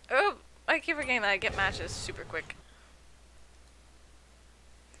 Oh, I keep forgetting that I get matches super quick.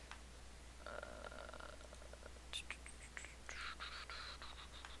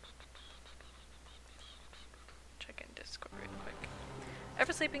 Check in Discord real quick.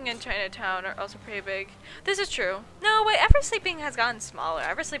 Ever Sleeping in Chinatown are also pretty big. This is true. No, wait, Ever Sleeping has gotten smaller.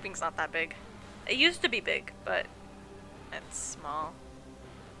 Ever Sleeping's not that big. It used to be big, but it's small.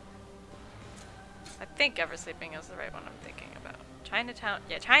 I think Ever Sleeping is the right one I'm thinking about. Chinatown.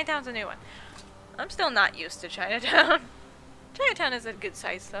 Yeah, Chinatown's a new one. I'm still not used to Chinatown. Chinatown is a good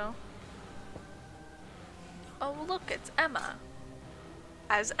size, though. Oh, look, it's Emma.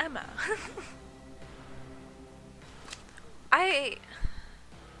 As Emma.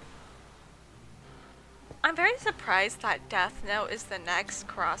 I'm very surprised that Death Note is the next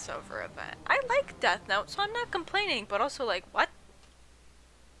crossover event. I like Death Note, so I'm not complaining, but also like, what?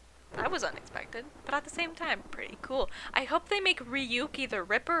 That was unexpected, but at the same time, pretty cool. I hope they make Ryuk either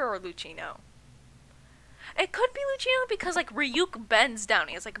Ripper or Lucino. It could be Lucino because like Ryuk bends down,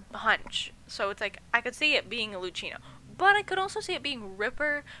 he has like a hunch. So it's like, I could see it being a Lucino. But I could also see it being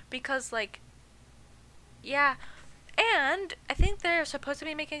Ripper because like, yeah. And I think they're supposed to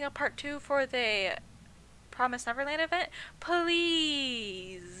be making a part 2 for the Promised Neverland event.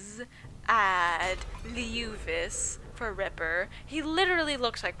 Please add Leovis for Ripper. He literally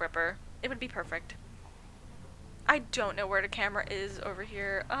looks like Ripper. It would be perfect. I don't know where the camera is over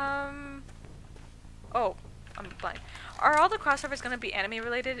here. Oh, I'm blind. Are all the crossovers gonna be anime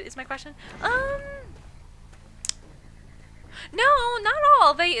related is my question. No, not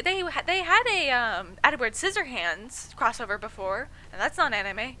all. They had a Edward Scissorhands crossover before, and that's not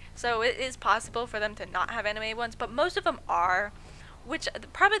anime. So it is possible for them to not have anime ones, but most of them are. which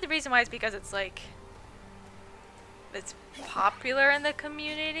probably the reason why is because it's like it's popular in the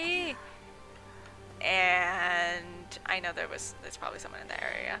community, and I know there's probably someone in the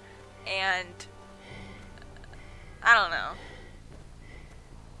area, and I don't know.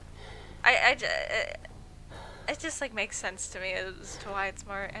 It just like makes sense to me as to why it's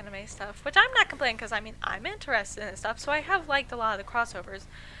more anime stuff, which I'm not complaining because I mean I'm interested in stuff, so I have liked a lot of the crossovers,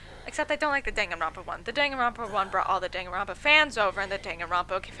 except I don't like the Danganronpa one. The Danganronpa one brought all the Danganronpa fans over, and the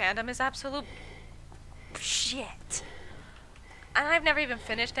Danganronpa fandom is absolute shit. And I've never even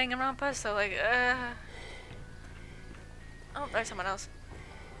finished Danganronpa, so like, oh, there's someone else.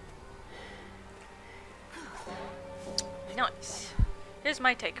 Nice. Here's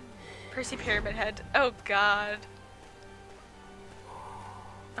my take. Percy Pyramid Head. Oh god.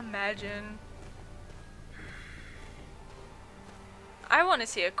 Imagine. I want to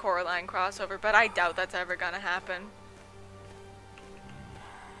see a Coraline crossover, but I doubt that's ever gonna happen.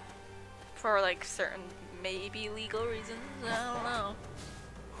 For like certain, maybe legal reasons. I don't know.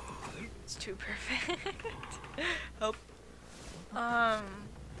 It's too perfect. Help. Oh,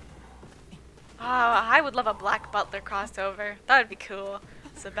 I would love a Black Butler crossover. That would be cool.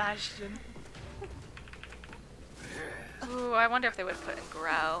 Sebastian. Ooh, I wonder if they would put in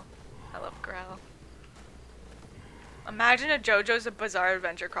Growl. I love Growl. Imagine a JoJo's a Bizarre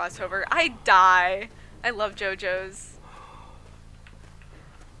Adventure crossover. I'd die. I love JoJo's.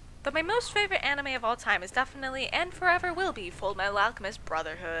 But my most favorite anime of all time is definitely, and forever will be, Fullmetal Alchemist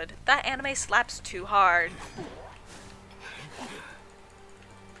Brotherhood. That anime slaps too hard.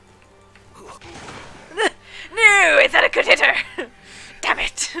 No, I thought I could hit her. Damn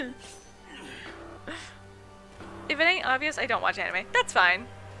it. If it ain't obvious, I don't watch anime. That's fine.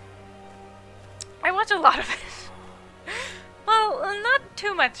 I watch a lot of it. Well, not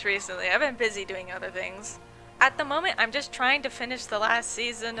too much recently. I've been busy doing other things. At the moment, I'm just trying to finish the last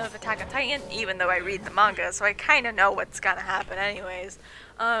season of Attack on Titan, even though I read the manga, so I kind of know what's gonna happen anyways.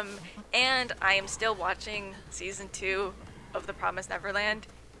 And I am still watching season 2 of The Promised Neverland,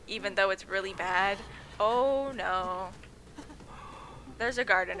 even though it's really bad. Oh no. There's a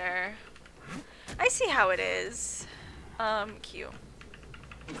gardener. I see how it is. Q.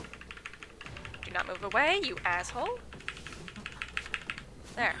 Do not move away, you asshole.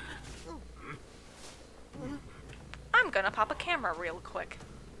 There. I'm gonna pop a camera real quick.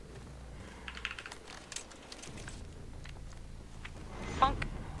 Bonk.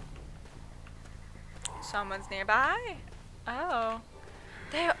 Someone's nearby. Oh.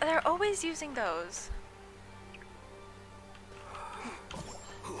 They're always using those.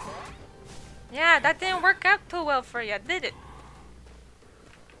 Yeah, that didn't work out too well for you, did it?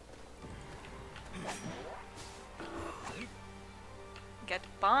 Get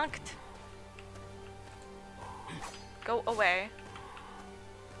bonked. Go away.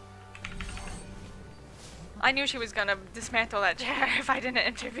 I knew she was gonna dismantle that chair if I didn't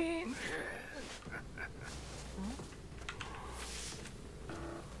intervene.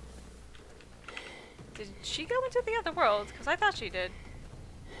 Did she go into the other world? Because I thought she did.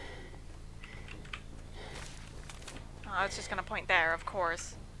 Oh, it's just gonna point there, of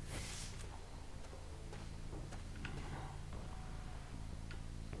course.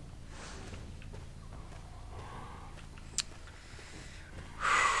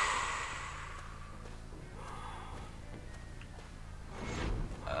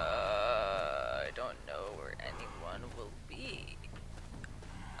 I don't know where anyone will be.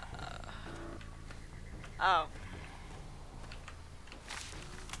 Oh.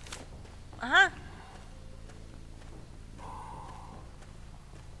 Uh-huh.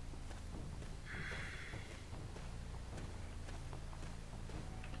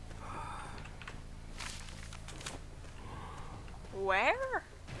 Where?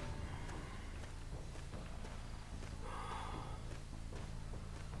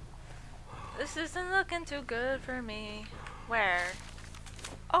 This isn't looking too good for me. Where?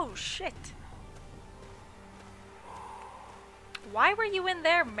 Oh shit. Why were you in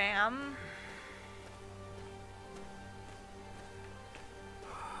there, ma'am?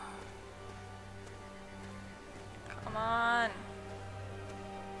 Come on.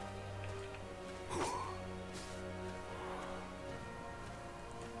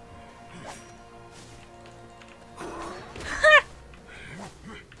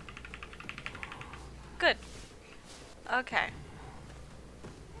 Good. Okay.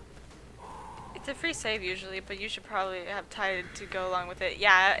 It's a free save usually, but you should probably have Tide to go along with it.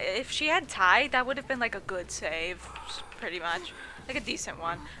 Yeah, if she had Tide, that would have been like a good save, pretty much. Like a decent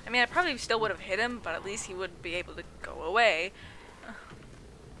one. I mean, I probably still would have hit him, but at least he would be able to go away.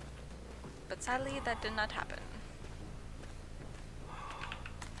 But sadly, that did not happen.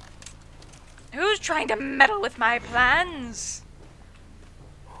 Who's trying to meddle with my plans?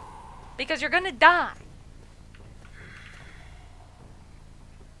 Because you're gonna die.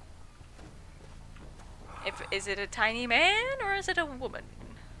 Is it a tiny man or is it a woman?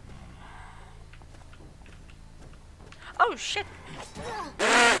 Oh shit!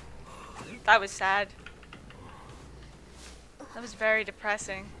 That was sad. That was very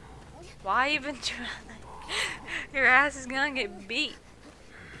depressing. Why even try? Your ass is gonna get beat.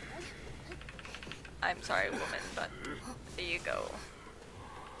 I'm sorry, woman, but there you go.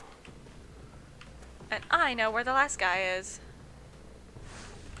 And I know where the last guy is.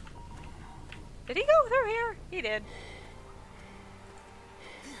 Did he go through here? He did.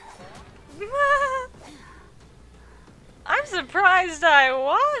 I'm surprised I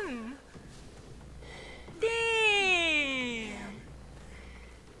won. Damn.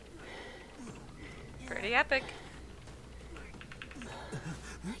 Pretty epic.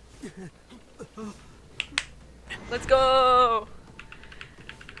 Let's go.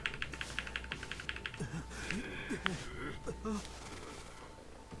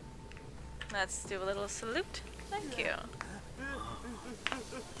 Let's do a little salute. Thank you.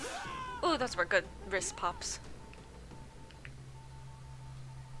 Ooh, those were good wrist pops.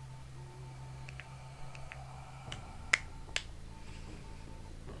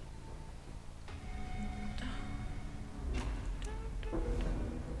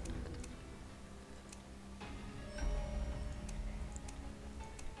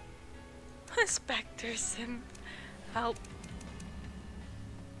 Spectre Sim. Help.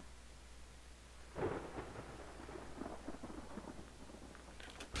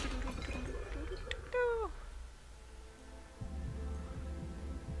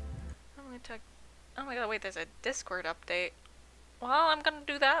 I'm gonna check. Oh my god, wait, there's a Discord update. Well, I'm gonna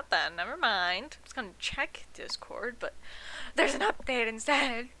do that then. Never mind. I'm just gonna check Discord, but there's an update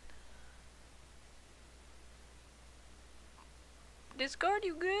instead. Discord,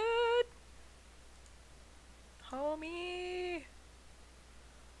 you good? Homie.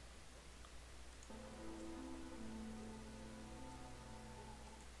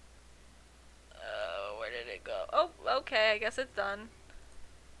 Where did it go? Oh, okay, I guess it's done.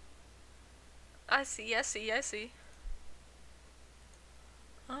 I see. Okay,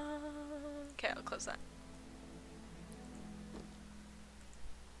 I'll close that.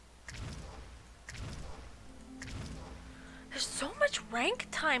 There's so much rank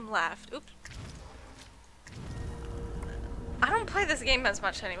time left. Oops. I don't play this game as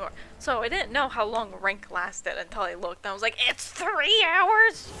much anymore, so I didn't know how long rank lasted until I looked. I was like, it's 3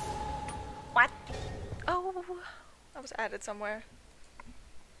 hours? What? Oh, that was added somewhere.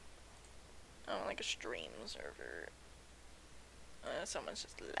 Oh, like a stream server. Someone's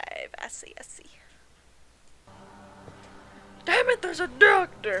just live. I see. Damn it, there's a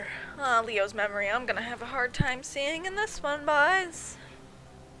doctor! Ah, Leo's memory. I'm gonna have a hard time seeing in this one, boys.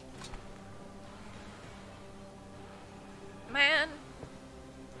 Man.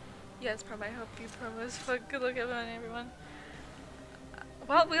 Yes, Prom, I hope you promise. Fuck, good luck everyone.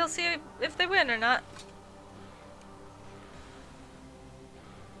 Well, we'll see if they win or not.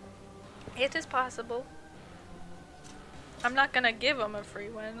 It is possible. I'm not gonna give them a free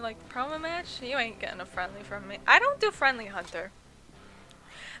win. Like, promo match? You ain't getting a friendly from me. I don't do Friendly Hunter.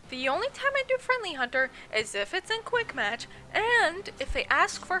 The only time I do Friendly Hunter is if it's in Quick Match and if they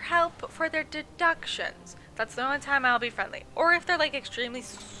ask for help for their deductions. That's the only time I'll be friendly. Or if they're like extremely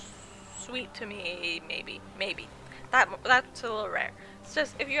sweet to me, maybe. That's a little rare. It's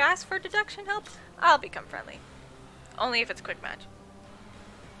just, if you ask for deduction help, I'll become friendly. Only if it's Quick Match.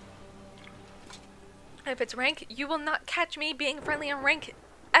 If it's rank, you will not catch me being friendly on rank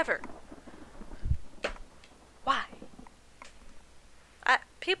ever. Why?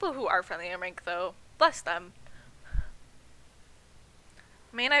 People who are friendly on rank, though, bless them.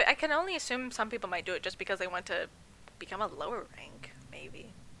 I mean, I can only assume some people might do it just because they want to become a lower rank,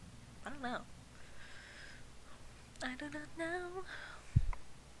 maybe. I don't know. I do not know.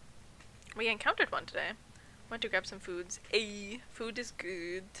 We encountered one today. Went to grab some foods. Ayy, food is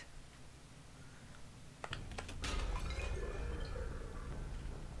good.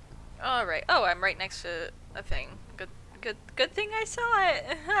 Alright. Oh, I'm right next to a thing. Good thing I saw it.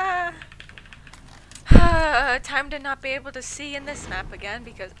 Time to not be able to see in this map again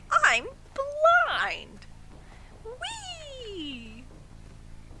because I'm blind. Whee!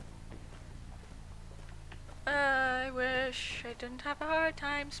 I wish I didn't have a hard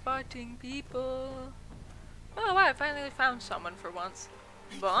time spotting people. Oh wow, I finally found someone for once.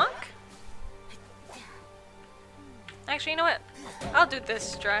 Bonk? Actually, you know what? I'll do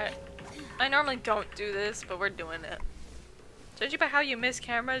this strat. I normally don't do this, but we're doing it. Judging by how you miss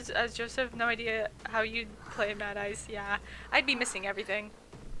cameras as Joseph, no idea how you'd play Mad Ice. Yeah, I'd be missing everything.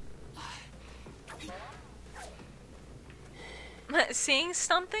 Seeing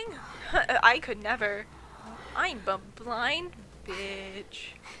something? I could never. I'm a blind bitch.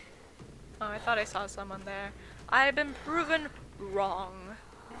 Oh, I thought I saw someone there. I've been proven wrong.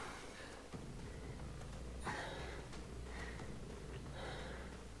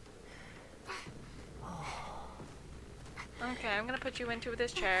 Okay, I'm gonna put you into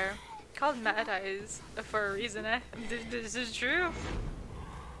this chair. Called Mad Eyes for a reason, eh? This is true.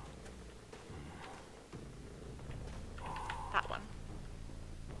 That one.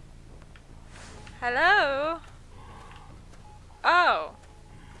 Hello? Oh.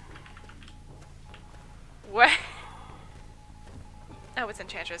 What? Oh, it's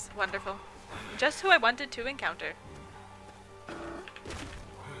Enchantress. Wonderful. Just who I wanted to encounter.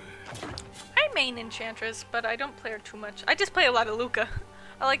 I main Enchantress, but I don't play her too much. I just play a lot of Luca.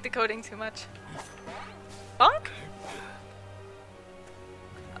 I like the coding too much. Bonk?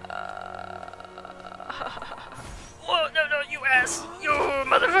 Whoa, no, you ass! You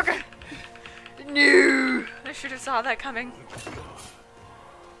motherfucker! No! I should have saw that coming.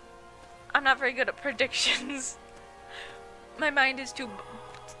 I'm not very good at predictions. My mind is too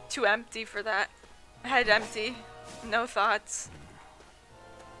empty for that. Head empty. No thoughts.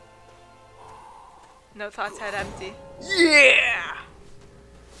 No thoughts, head empty. Yeah!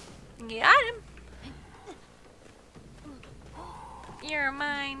 Got him! You're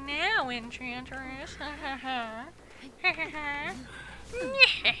mine now, Enchantress.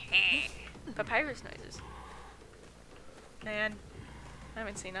 Papyrus noises. Man, I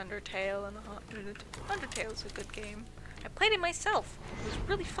haven't seen Undertale in a hot minute. Undertale's a good game. I played it myself. It was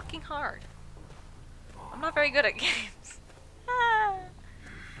really fucking hard. I'm not very good at games.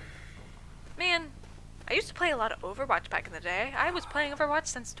 Man, I used to play a lot of Overwatch back in the day. I was playing Overwatch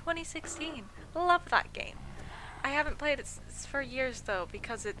since 2016. Love that game. I haven't played it for years though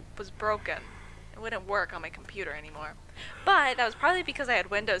because it was broken. It wouldn't work on my computer anymore. But that was probably because I had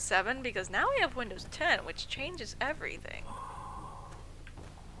Windows 7 because now I have Windows 10 which changes everything.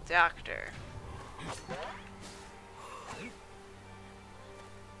 Doctor.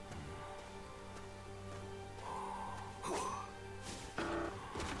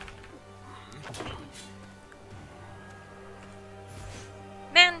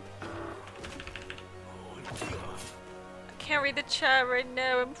 Man! I can't read the chat right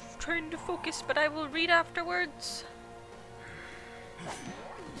now. I'm trying to focus, but I will read afterwards.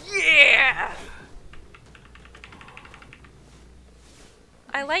 Yeah!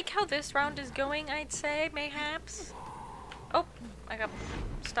 I like how this round is going, I'd say, mayhaps. Oh, I got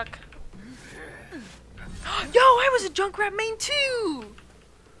stuck. Yo, I was a Junkrat main too!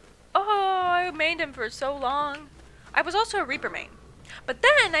 Oh, I mained him for so long. I was also a Reaper main. But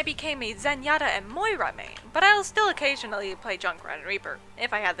then I became a Zenyatta and Moira main. But I'll still occasionally play Junkrat and Reaper,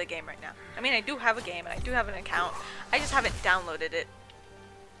 if I have the game right now. I mean, I do have a game, and I do have an account. I just haven't downloaded it.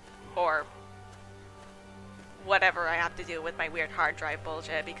 Or whatever I have to do with my weird hard drive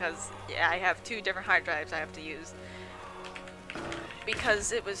bullshit, because, yeah, I have 2 different hard drives I have to use.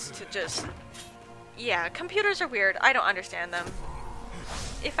 Because it was to just... Yeah, computers are weird. I don't understand them.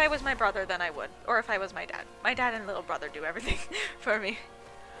 If I was my brother, then I would. Or if I was my dad. My dad and little brother do everything for me.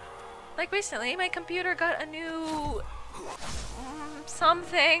 Like recently, my computer got a new...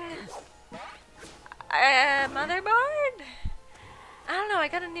 something. Motherboard? I don't know, I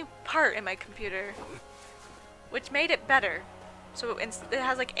got a new part in my computer. Which made it better. So it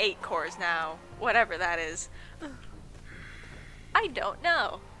has like 8 cores now. Whatever that is. I don't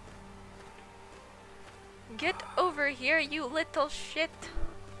know. Get over here, you little shit.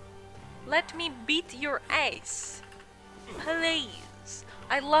 Let me beat your ass. Please.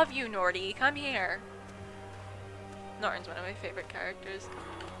 I love you, Nordy. Come here. Norton's one of my favorite characters.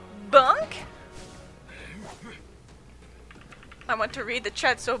 Bunk? I want to read the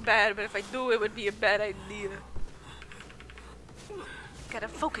chat so bad, but if I do, it would be a bad idea. Gotta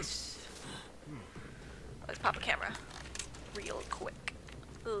focus. Let's pop a camera. Real quick.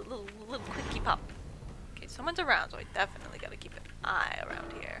 Little quickie pop. Okay, someone's around, so I definitely gotta keep an eye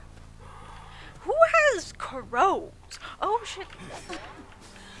around here. Who has corrodes? Oh shit.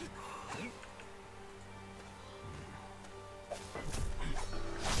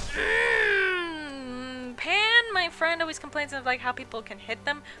 Pan, my friend, always complains of like how people can hit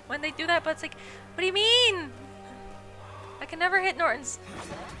them when they do that, but it's like, what do you mean? I can never hit Nortons.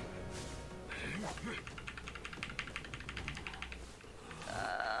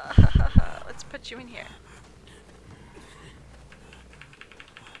 Let's put you in here.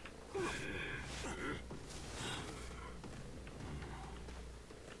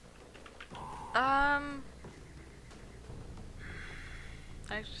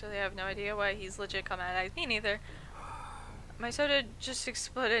 Actually, I have no idea why he's legit come at me neither. My soda just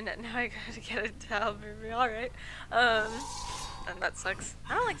exploded and now I gotta get a towel, baby. Alright. And that sucks.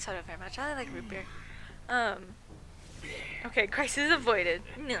 I don't like soda very much. I like root beer. Okay, crisis avoided.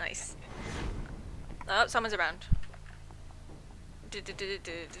 Nice. Oh, someone's around.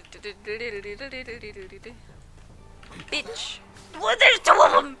 Bitch. What? There's two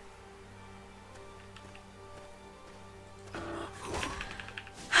of them!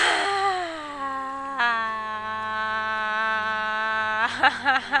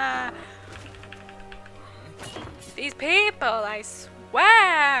 These people, I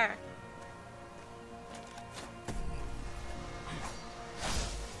swear!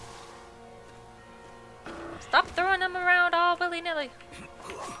 Stop throwing them around all willy-nilly.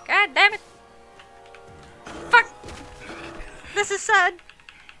 God damn it! Fuck! This is sad.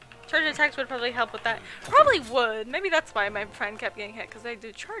 Charge attacks would probably help with that. Probably would. Maybe that's why my friend kept getting hit, because I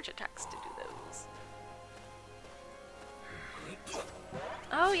do charge attacks to do those.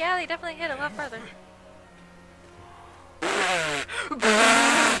 Oh yeah, they definitely hit a lot further.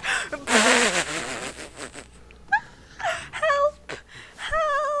 Help!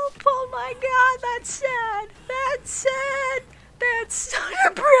 Help! Oh my god, that's sad! That's sad! That's so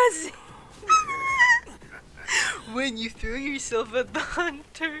depressing! When you throw yourself at the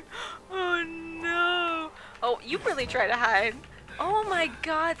hunter. Oh no! Oh, you really try to hide. Oh my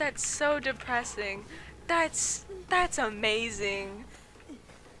god, that's so depressing. That's amazing.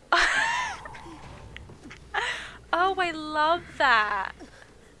 Oh, I love that.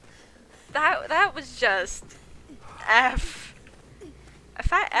 That was just F. A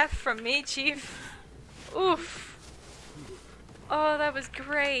fat F from me, Chief. Oof. Oh, that was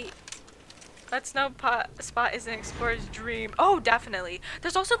great. That snow spot is an explorer's dream. Oh, definitely.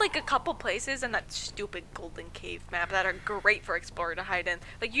 There's also like a couple places in that stupid Golden Cave map that are great for explorer to hide in.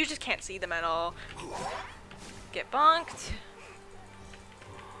 Like, you just can't see them at all. Get bonked.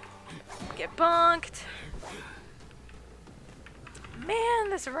 Get bonked. Man,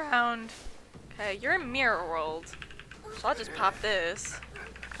 this round. Okay, you're in Mirror World. So I'll just pop this.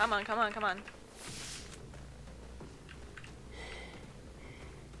 Come on, come on, come on.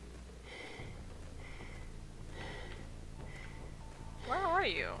 Where are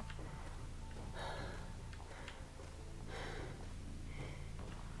you?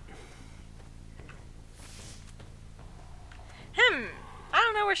 I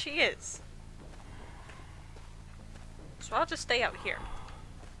don't know where she is. So I'll just stay out here.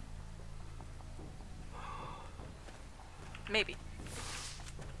 Maybe.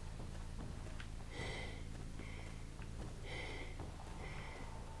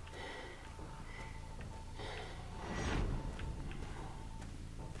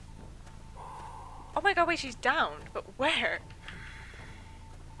 Oh my god, wait, she's down. But where?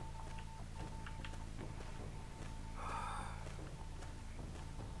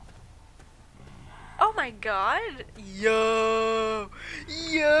 Oh my god. Yo.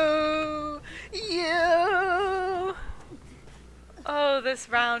 Yo. Yo. Oh, this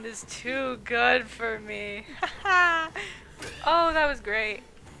round is too good for me. Oh, that was great.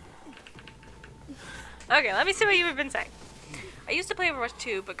 Okay, let me see what you've been saying. I used to play Overwatch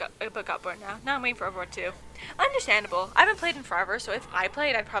 2, but got bored now. Now I'm waiting for Overwatch 2. Understandable. I haven't played in forever, so if I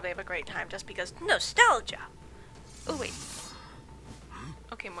played, I'd probably have a great time just because nostalgia. Oh, wait.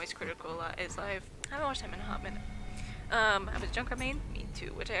 Okay, Moist Critical is live. I haven't watched him in a hot minute. I was Junker main? Me too,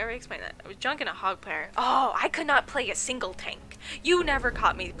 which I already explained that. I was Junk and a Hog player. Oh, I could not play a single tank. You never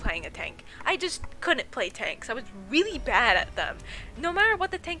caught me playing a tank. I just couldn't play tanks. I was really bad at them. No matter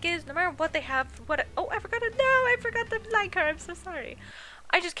what the tank is, no matter what they have, oh, I forgot it. No, I forgot the line card. I'm so sorry.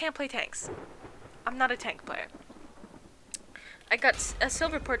 I just can't play tanks. I'm not a tank player. I got a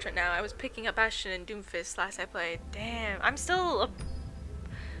silver portrait now. I was picking up Bastion and Doomfist last I played. Damn,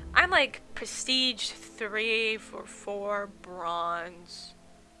 I'm like prestige 3 for 4 bronze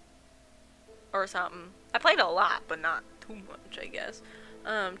or something. I played a lot, but not too much, I guess.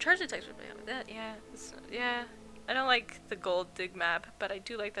 Charge attacks would be with that. Yeah, yeah. I don't like the gold dig map, but I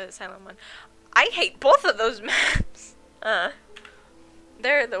do like the silent one. I hate both of those maps.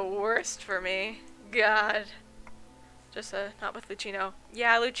 They're the worst for me. God. Just not with Lucino.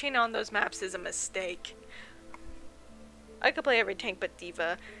 Yeah, Lucino on those maps is a mistake. I could play every tank but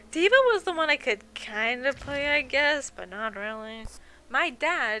D.Va. D.Va was the one I could kind of play, I guess, but not really. My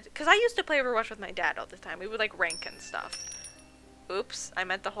dad, because I used to play Overwatch with my dad all the time. We would like rank and stuff. Oops, I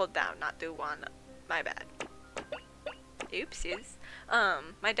meant to hold down, not do one. My bad. Oopsies.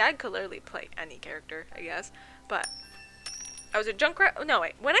 My dad could literally play any character, I guess, but I was a Junkrat. No,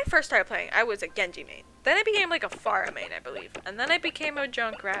 wait. When I first started playing, I was a Genji main. Then I became like a Pharah main, I believe. And then I became a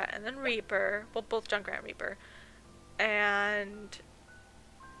Junkrat, and then Reaper. Well, both Junkrat and Reaper. And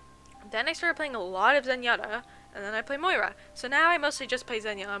then I started playing a lot of Zenyatta, and then I play Moira. So now I mostly just play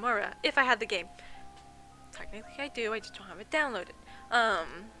Zenyatta and Moira, if I had the game. Technically I do, I just don't have it downloaded.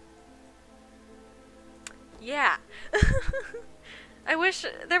 Yeah. I wish,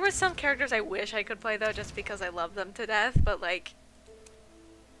 there was some characters I wish I could play though, just because I love them to death, but like,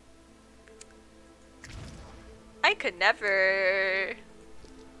 I could never.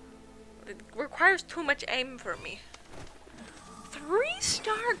 It requires too much aim for me.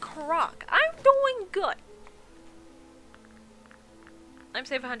 3-star Croc. I'm doing good. I'm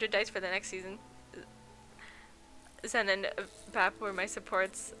save 100 dice for the next season. Zen and Bap were my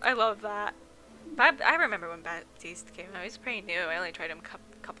supports. I love that. I remember when Baptiste came out. He's pretty new. I only tried him a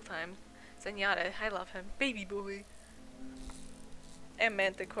couple times. Zenyatta, I love him. Baby boy. And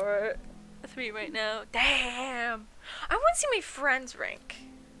Manticore 3 right now. Damn! I want to see my friend's rank.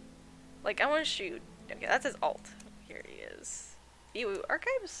 Like, I want to shoot. Okay, that's his alt. Here he is. Ew,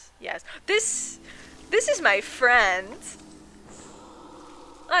 archives? Yes. This is my friend.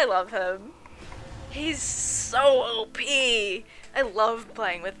 I love him. He's so OP. I love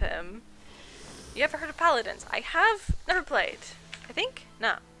playing with him. You ever heard of Paladins? I have never played. I think?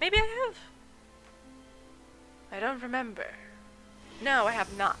 No. Maybe I have. I don't remember. No, I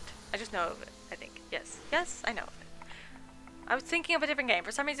have not. I just know of it, I think. Yes. Yes, I know of it. I was thinking of a different game.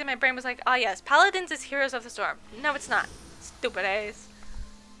 For some reason my brain was like, ah yes, Paladins is Heroes of the Storm. No, it's not. Stupid ass.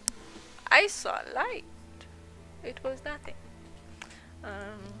 I saw light. It was nothing.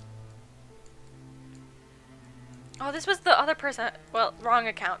 Oh, this was the other person. Well, wrong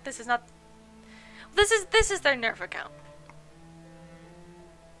account. This is not. This is their nerf account.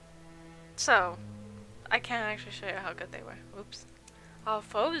 So, I can't actually show you how good they were. Oops. Oh,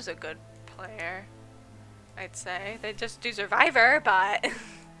 Foe's a good player, I'd say. They just do Survivor, but.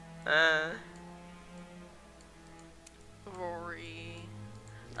 Rory.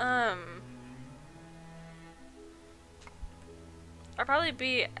 I'll probably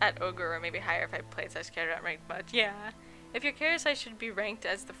be at Ogre or maybe higher if I played such character at ranked much. Yeah. If you're curious, I should be ranked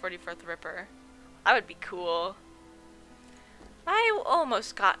as the 44th Ripper. That would be cool. I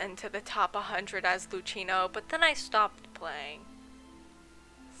almost got into the top 100 as Lucino, but then I stopped playing.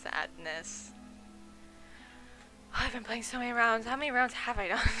 Sadness. Oh, I've been playing so many rounds. How many rounds have I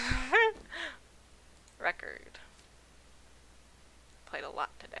done? Record. Played a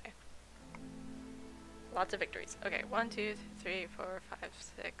lot today. Lots of victories. Okay, 1, 2, 3, 4, 5,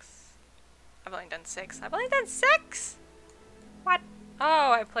 6. I've only done 6. I've only done 6! What?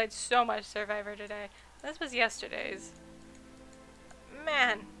 Oh, I played so much Survivor today. This was yesterday's.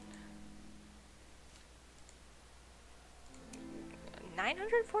 Man.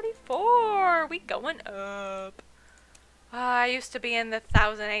 944! We going up. I used to be in the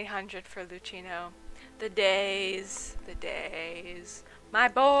 1,800 for Lucino. The days. The days. My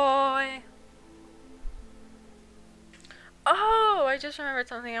boy! Oh, I just remembered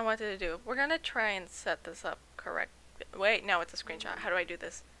something I wanted to do. We're gonna try and set this up correct. Wait, no, it's a screenshot. How do I do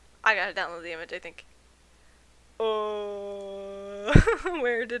this? I gotta download the image, I think. Oh,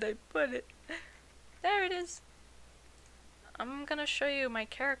 where did I put it? There it is. I'm gonna show you my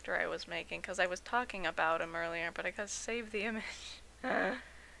character I was making, because I was talking about him earlier, but I gotta save the image.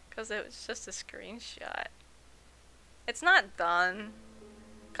 Because it was just a screenshot. It's not done,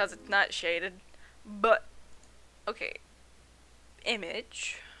 because it's not shaded, but, okay.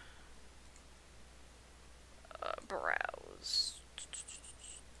 Image. Browse.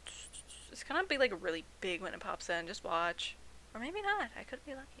 It's gonna be like really big when it pops in, just watch. Or maybe not, I could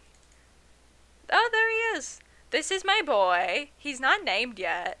be lucky. Oh, there he is! This is my boy. He's not named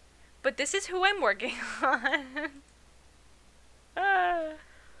yet, but this is who I'm working on.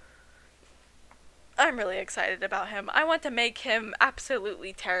 I'm really excited about him. I want to make him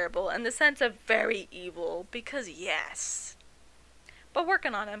absolutely terrible in the sense of very evil, because yes. But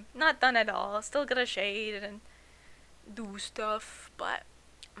working on him. Not done at all. Still gonna shade and do stuff, but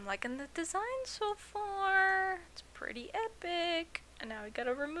I'm liking the design so far. It's pretty epic. And now we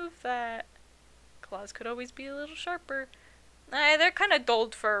gotta remove that. Claws could always be a little sharper. They're kind of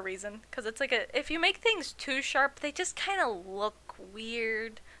dulled for a reason, because it's like if you make things too sharp, they just kind of look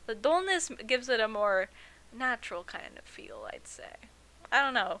weird. The dullness gives it a more natural kind of feel, I'd say. I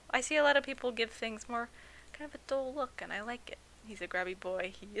don't know. I see a lot of people give things more kind of a dull look, and I like it. He's a grabby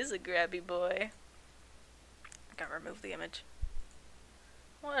boy. He is a grabby boy. I gotta remove the image.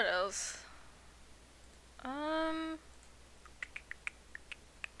 What else?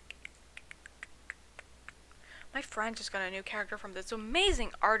 My My friend just got a new character from this amazing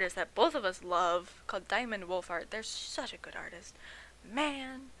artist that both of us love called Diamond Wolf Art. They're such a good artist.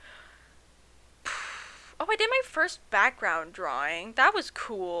 Man. Oh, I did my first background drawing. That was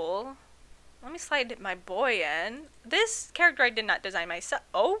cool. Let me slide my boy in. This character I did not design myself.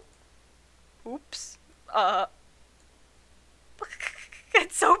 Oh. Oops.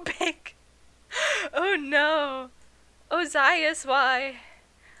 It's so big. Oh no. Ozias, why?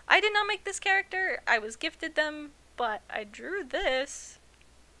 I did not make this character. I was gifted them, but I drew this.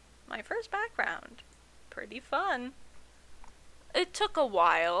 My first background. Pretty fun. It took a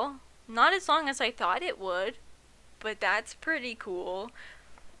while. Not as long as I thought it would, but that's pretty cool.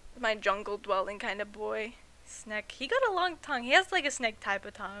 My jungle dwelling kind of boy. Snake. He got a long tongue. He has like a snake type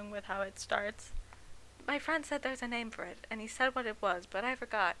of tongue with how it starts. My friend said there's a name for it, and he said what it was, but I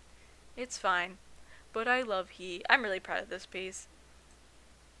forgot. It's fine. But I love he. I'm really proud of this piece.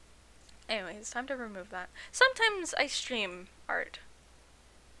 Anyway, it's time to remove that. Sometimes I stream art.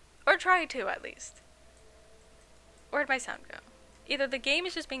 Or try to, at least. Where'd my sound go? Either the game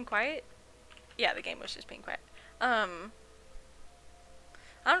is just being quiet. Yeah, the game was just being quiet. I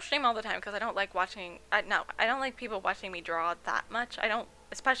don't stream all the time because I don't like watching. I don't like people watching me draw that much. I don't,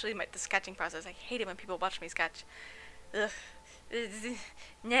 especially the sketching process. I hate it when people watch me sketch. Ugh.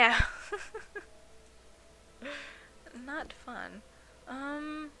 No. Not fun.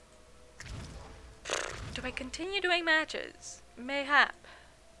 Do I continue doing matches? Mayhap.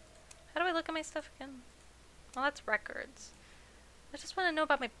 How do I look at my stuff again? Well, that's records. I just want to know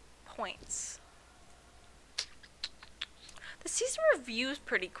about my points. The season review is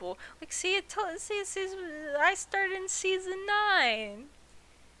pretty cool. Like, see, I started in season 9.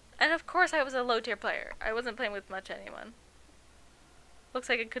 And of course I was a low tier player. I wasn't playing with much anyone. Looks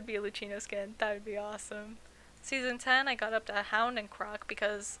like it could be a Lucino skin. That would be awesome. Season 10, I got up to Hound and Croc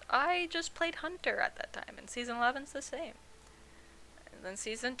because I just played Hunter at that time. And season 11's the same. And then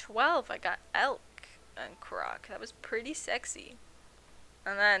season 12, I got Elk and Croc. That was pretty sexy.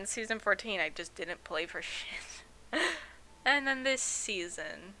 And then season 14, I just didn't play for shit. And then this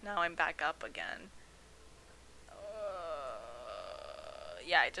season, now I'm back up again.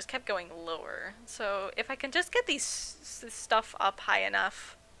 Yeah, I just kept going lower. So if I can just get this stuff up high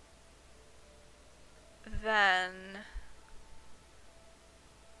enough, then...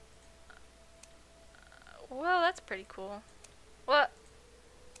 well, that's pretty cool. What?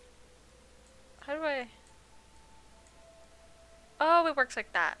 How do I... oh, it works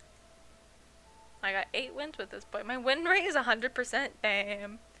like that. I got 8 wins with this boy. My win rate is 100%.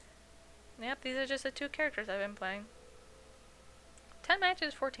 Damn. Yep, these are just the 2 characters I've been playing. 10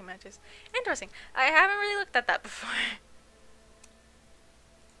 matches, 14 matches. Interesting. I haven't really looked at that before.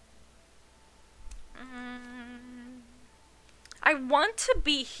 I want to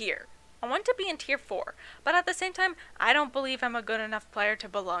be here. I want to be in tier 4. But at the same time, I don't believe I'm a good enough player to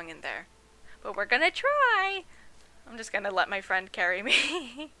belong in there. But we're gonna try. I'm just gonna let my friend carry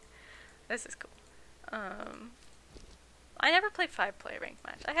me. This is cool. I never played 5-player ranked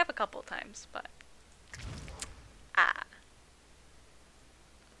match. I have a couple times, but...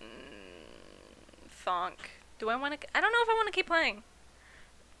 Thonk. Do I want to... I don't know if I want to keep playing.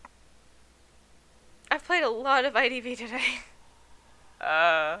 I've played a lot of IDV today.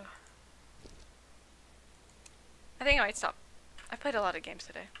 I think I might stop. I've played a lot of games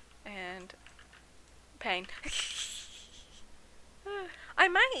today. And... pain. I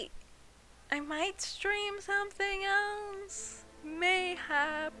might stream something else.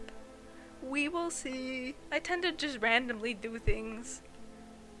 Mayhap. We will see. I tend to just randomly do things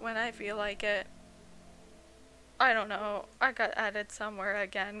when I feel like it. I don't know. I got added somewhere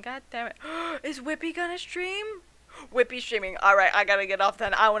again. God damn it. Is Whippy gonna stream? Whippy streaming. Alright, I gotta get off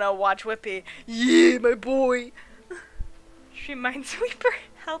then. I wanna watch Whippy. Yeah, my boy. Stream Minesweeper.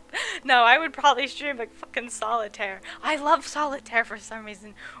 Help. No, I would probably stream like fucking Solitaire. I love Solitaire for some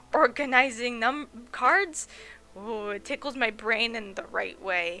reason. Organizing cards. Oh, it tickles my brain in the right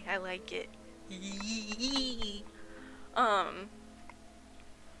way. I like it.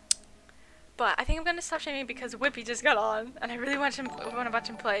 But I think I'm gonna stop streaming because Whippy just got on, and I really want to watch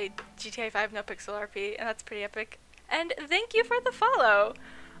him play GTA 5 No Pixel RP, and that's pretty epic. And thank you for the follow.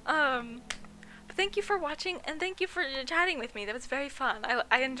 Thank you for watching, and thank you for chatting with me. That was very fun.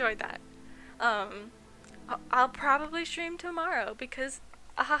 I enjoyed that. I'll probably stream tomorrow because,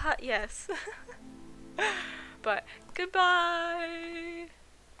 yes. But goodbye.